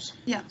stuff.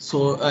 Yeah.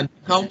 So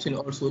accounting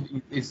also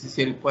is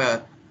a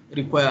require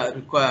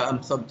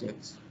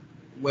subjects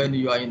when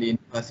you are in the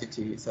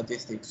university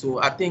statistics. So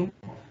I think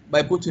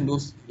by putting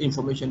those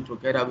information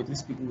together with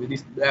these people with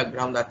this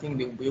background, I think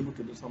they will be able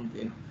to do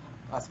something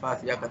as far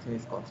as the hackathon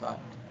is concerned.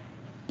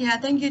 Yeah,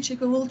 thank you,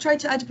 Chico. We'll try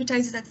to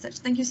advertise it as such.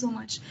 Thank you so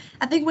much.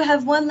 I think we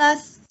have one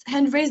last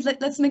hand raised.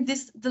 Let's make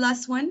this the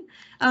last one.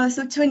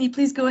 So Tony,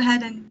 please go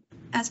ahead and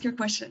ask your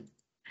question.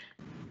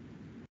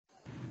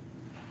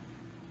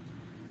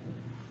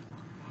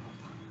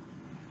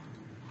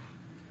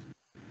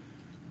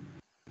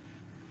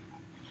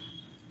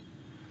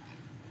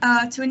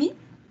 Tony?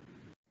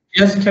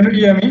 Yes, can you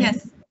hear me?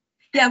 Yes.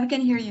 Yeah, we can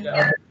hear you.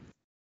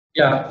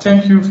 Yeah,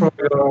 thank you for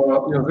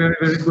your very,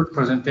 very good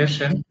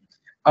presentation.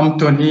 I'm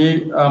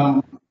Tony.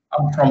 I'm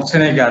from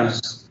Senegal.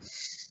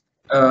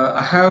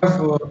 I have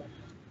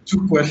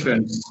two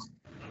questions.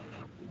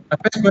 My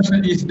first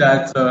question is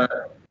that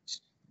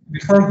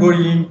before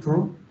going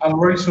through, I'm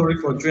very sorry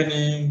for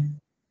joining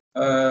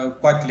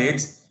quite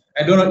late.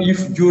 I don't know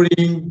if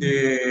during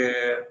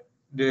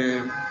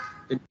the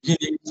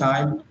beginning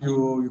time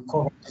you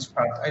covered this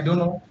part. I don't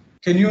know.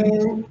 Can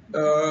you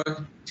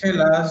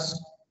tell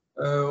us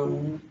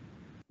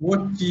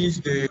what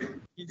is the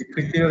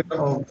criteria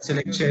of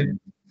selection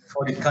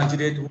for the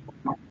candidate who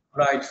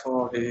applied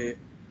for the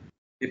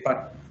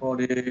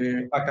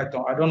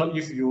hackathon? I don't know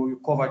if you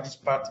covered this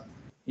part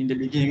in the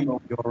beginning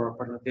of your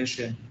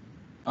presentation.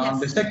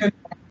 The second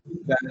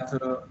is that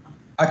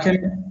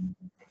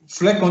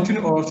should I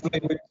continue or should I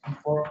wait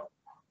for?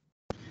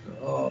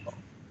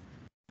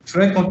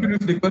 Should I continue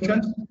with the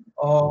question,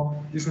 or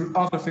you should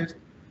answer first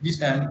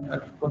this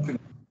and continue?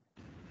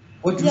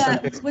 What do you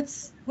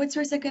suggest? What's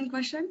your second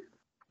question?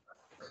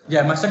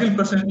 Yeah, my second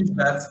question is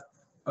that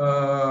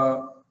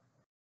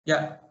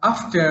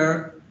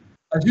after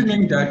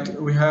assuming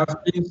that we have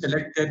been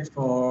selected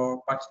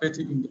for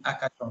participating in the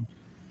hackathon,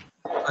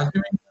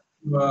 assuming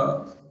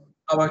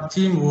our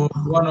team was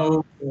one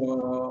of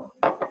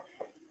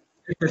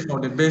for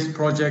the best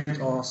project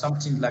or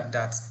something like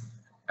that,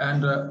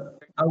 and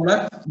I would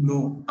like to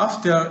know,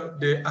 after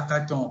the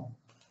hackathon,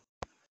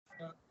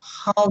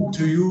 how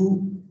do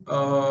you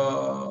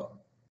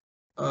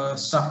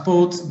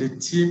support the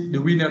team, the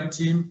winner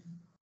team?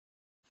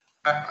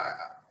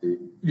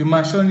 You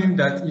mentioned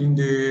that in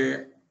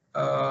the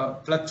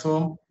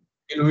platform,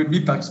 it will be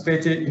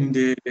participated in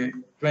the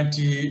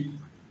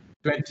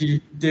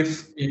 2020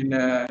 DIF in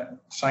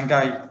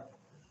Shanghai.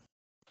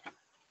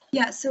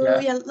 Yeah, so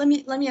let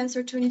me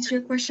answer Tony to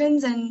your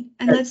questions and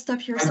let's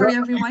stop here. Sorry,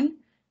 everyone.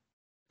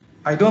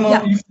 I don't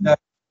know if that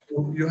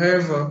you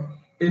have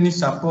any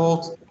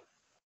support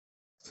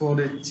for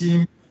the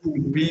team to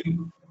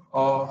win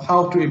or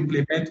how to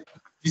implement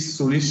this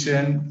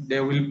solution they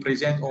will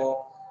present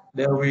or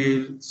they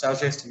will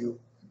suggest you.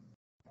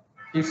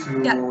 If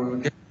you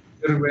get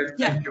very well,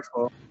 thank you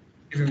for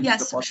giving me the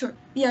support. Sure.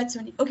 Yeah,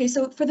 Tony. Okay,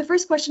 so for the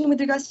first question with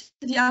regards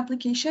to the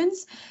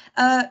applications,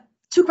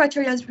 two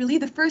criteria really.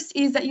 The first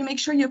is that you make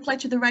sure you apply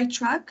to the right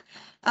track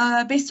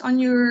based on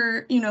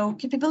your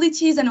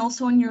capabilities and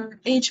also on your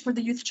age for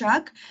the youth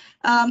track.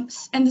 And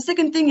the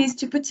second thing is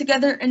to put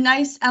together a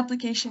nice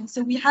application.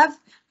 So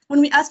when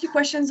we ask you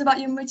questions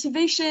about your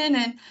motivation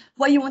and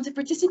why you want to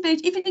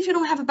participate, even if you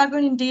don't have a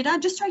background in data,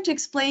 just try to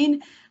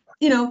explain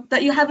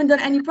that you haven't done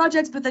any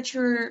projects, but that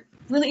you're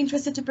really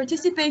interested to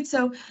participate.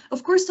 So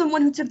of course,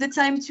 someone who took the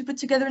time to put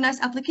together a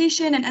nice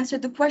application and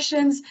answered the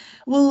questions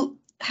will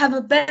have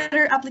a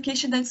better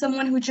application than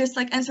someone who just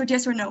answered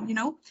yes or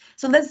no,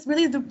 So that's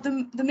really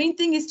the main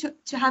thing is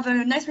to have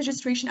a nice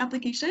registration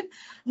application.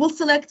 We'll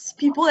select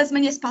people, as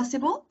many as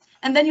possible,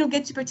 and then you'll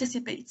get to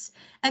participate.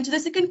 And to the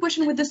second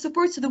question with the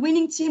support, so the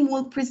winning team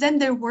will present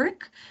their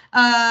work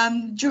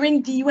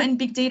during the UN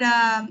Big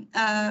Data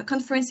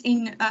conference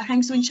in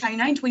Hangzhou in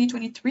China in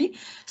 2023.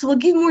 So we'll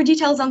give more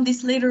details on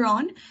this later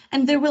on.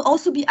 And there will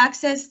also be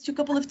access to a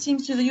couple of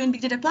teams to the UN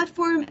Big Data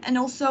platform and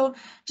also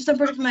to some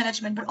project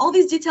management. But all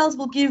these details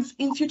we'll give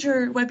in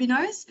future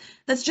webinars.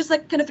 That's just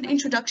kind of an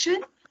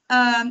introduction.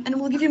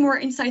 And we'll give you more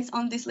insights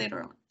on this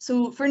later on.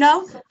 So for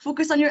now,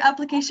 focus on your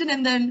application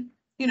and then,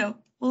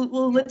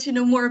 we'll let you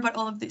know more about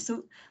all of this.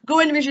 So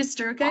go and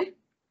register, okay?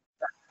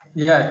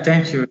 Yeah,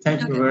 thank you.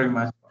 Thank you very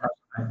much for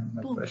answering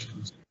my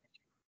questions.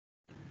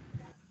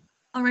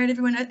 All right,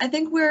 everyone. I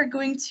think we're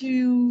going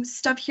to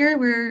stop here.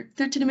 We're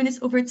 13 minutes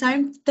over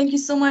time. Thank you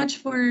so much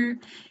for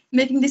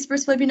making this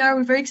first webinar.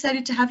 We're very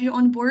excited to have you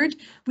on board.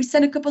 We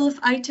sent a couple of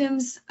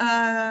items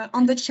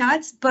on the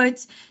chat,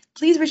 but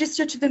please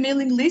register to the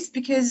mailing list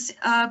because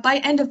by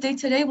end of day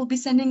today, we'll be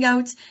sending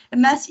out a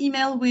mass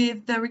email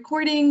with the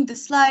recording, the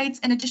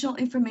slides, and additional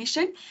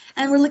information.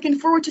 And we're looking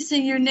forward to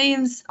seeing your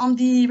names on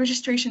the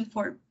registration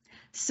form.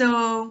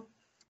 So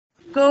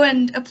go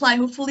and apply.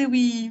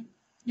 Hopefully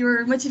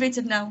you're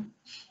motivated now.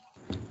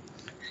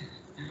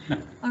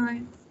 All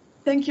right.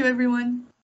 Thank you, everyone.